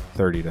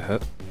 30 to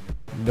hit.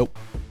 Nope.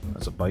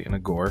 That's a bite and a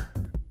gore.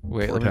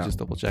 Wait, Four let me talons. just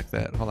double check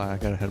that. Hold on, I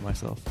got ahead of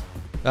myself.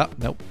 Oh,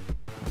 nope.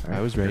 All right.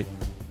 I was right.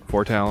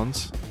 4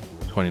 talons,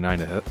 29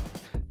 to hit,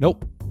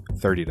 Nope.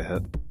 30 to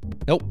hit.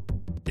 Nope.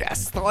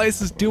 Yes, the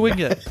ice is doing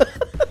it.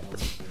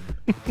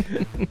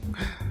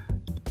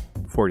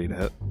 40 to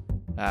hit.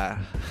 I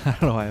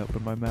don't know why I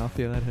opened my mouth.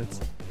 Yeah, that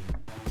hits.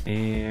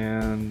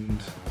 And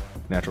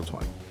natural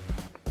 20.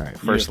 All right,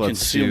 first have let's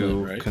concealment,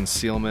 do right?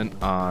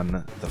 concealment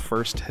on the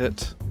first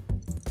hit.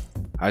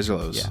 Highs or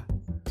lows? Yeah.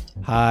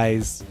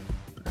 Highs.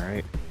 All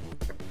right.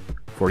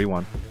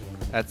 41.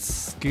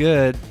 That's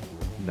good.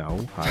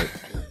 No. High.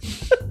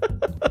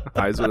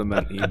 Highs would have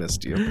meant he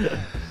missed you.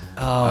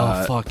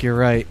 Oh, fuck, you're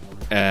right.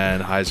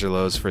 And highs or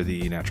lows for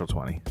the natural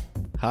 20.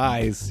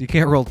 Highs. You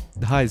can't roll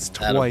highs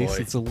twice. Attaboy.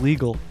 It's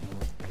illegal.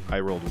 I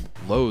rolled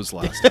lows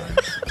last time.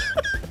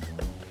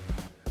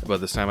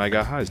 But this time I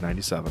got highs,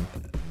 97.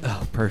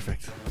 Oh,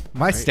 perfect.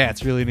 My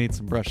stats really need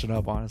some brushing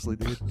up, honestly,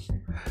 dude.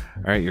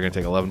 All right, you're going to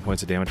take 11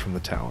 points of damage from the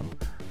talon.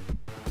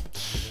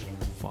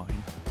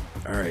 Fine.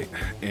 All right,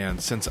 and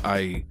since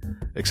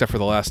except for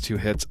the last 2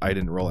 hits, I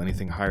didn't roll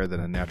anything higher than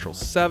a natural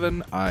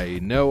 7, I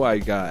know I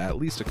got at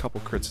least a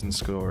couple crits in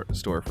store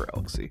for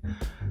Elxie.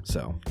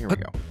 So, here we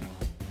go.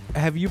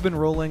 Have you been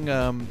rolling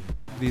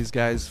these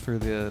guys for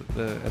the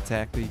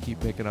attack that you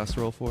keep making us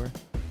roll for?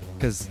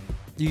 Because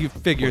you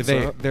figure What's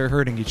that? they're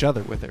hurting each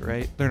other with it,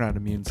 right? They're not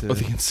immune to Oh,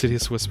 the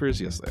Insidious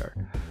Whispers? Yes, they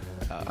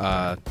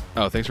are.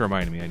 Thanks for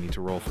reminding me. I need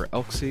to roll for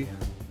Elxie.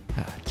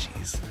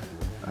 jeez.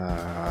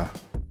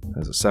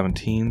 That's a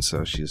 17,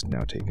 so she's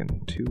now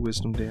taken 2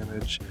 wisdom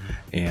damage.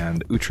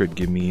 And Uhtred,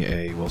 give me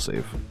a will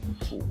save.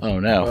 Oh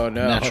no. Oh,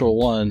 no. Natural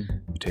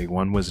 1. You take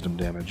 1 wisdom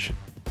damage.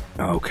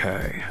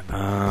 Okay.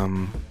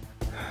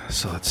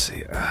 So let's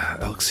see.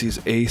 Elxie's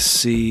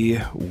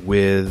AC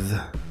with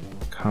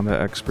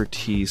combat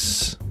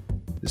expertise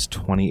is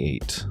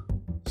 28.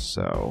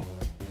 So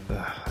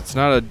it's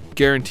not a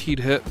guaranteed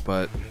hit,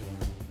 but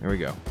there we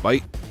go.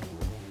 Bite.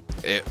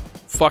 It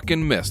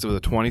fucking missed with a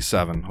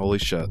 27. Holy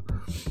shit.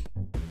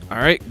 All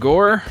right,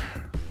 Gore.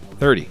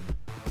 30.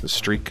 The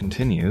streak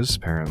continues,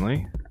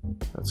 apparently.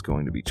 That's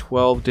going to be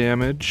 12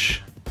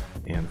 damage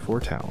and 4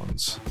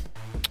 talons.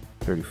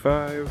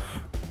 35.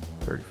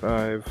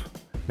 35.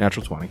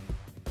 Natural 20.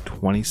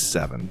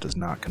 27 does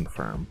not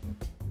confirm.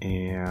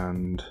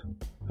 And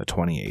a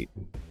 28,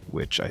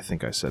 which I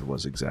think I said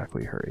was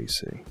exactly her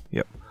AC.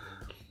 Yep.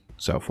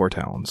 So 4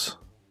 talons.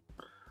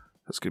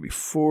 That's going to be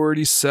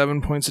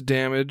 47 points of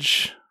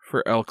damage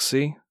for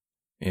Elxie.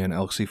 And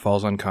Elxie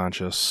falls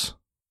unconscious.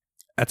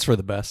 That's for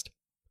the best.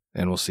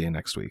 And we'll see you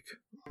next week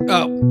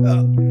Oh.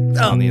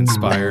 on the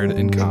Inspired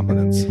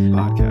Incompetence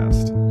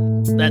podcast.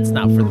 That's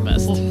not for the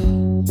best.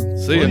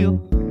 See ya.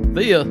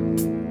 See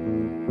ya.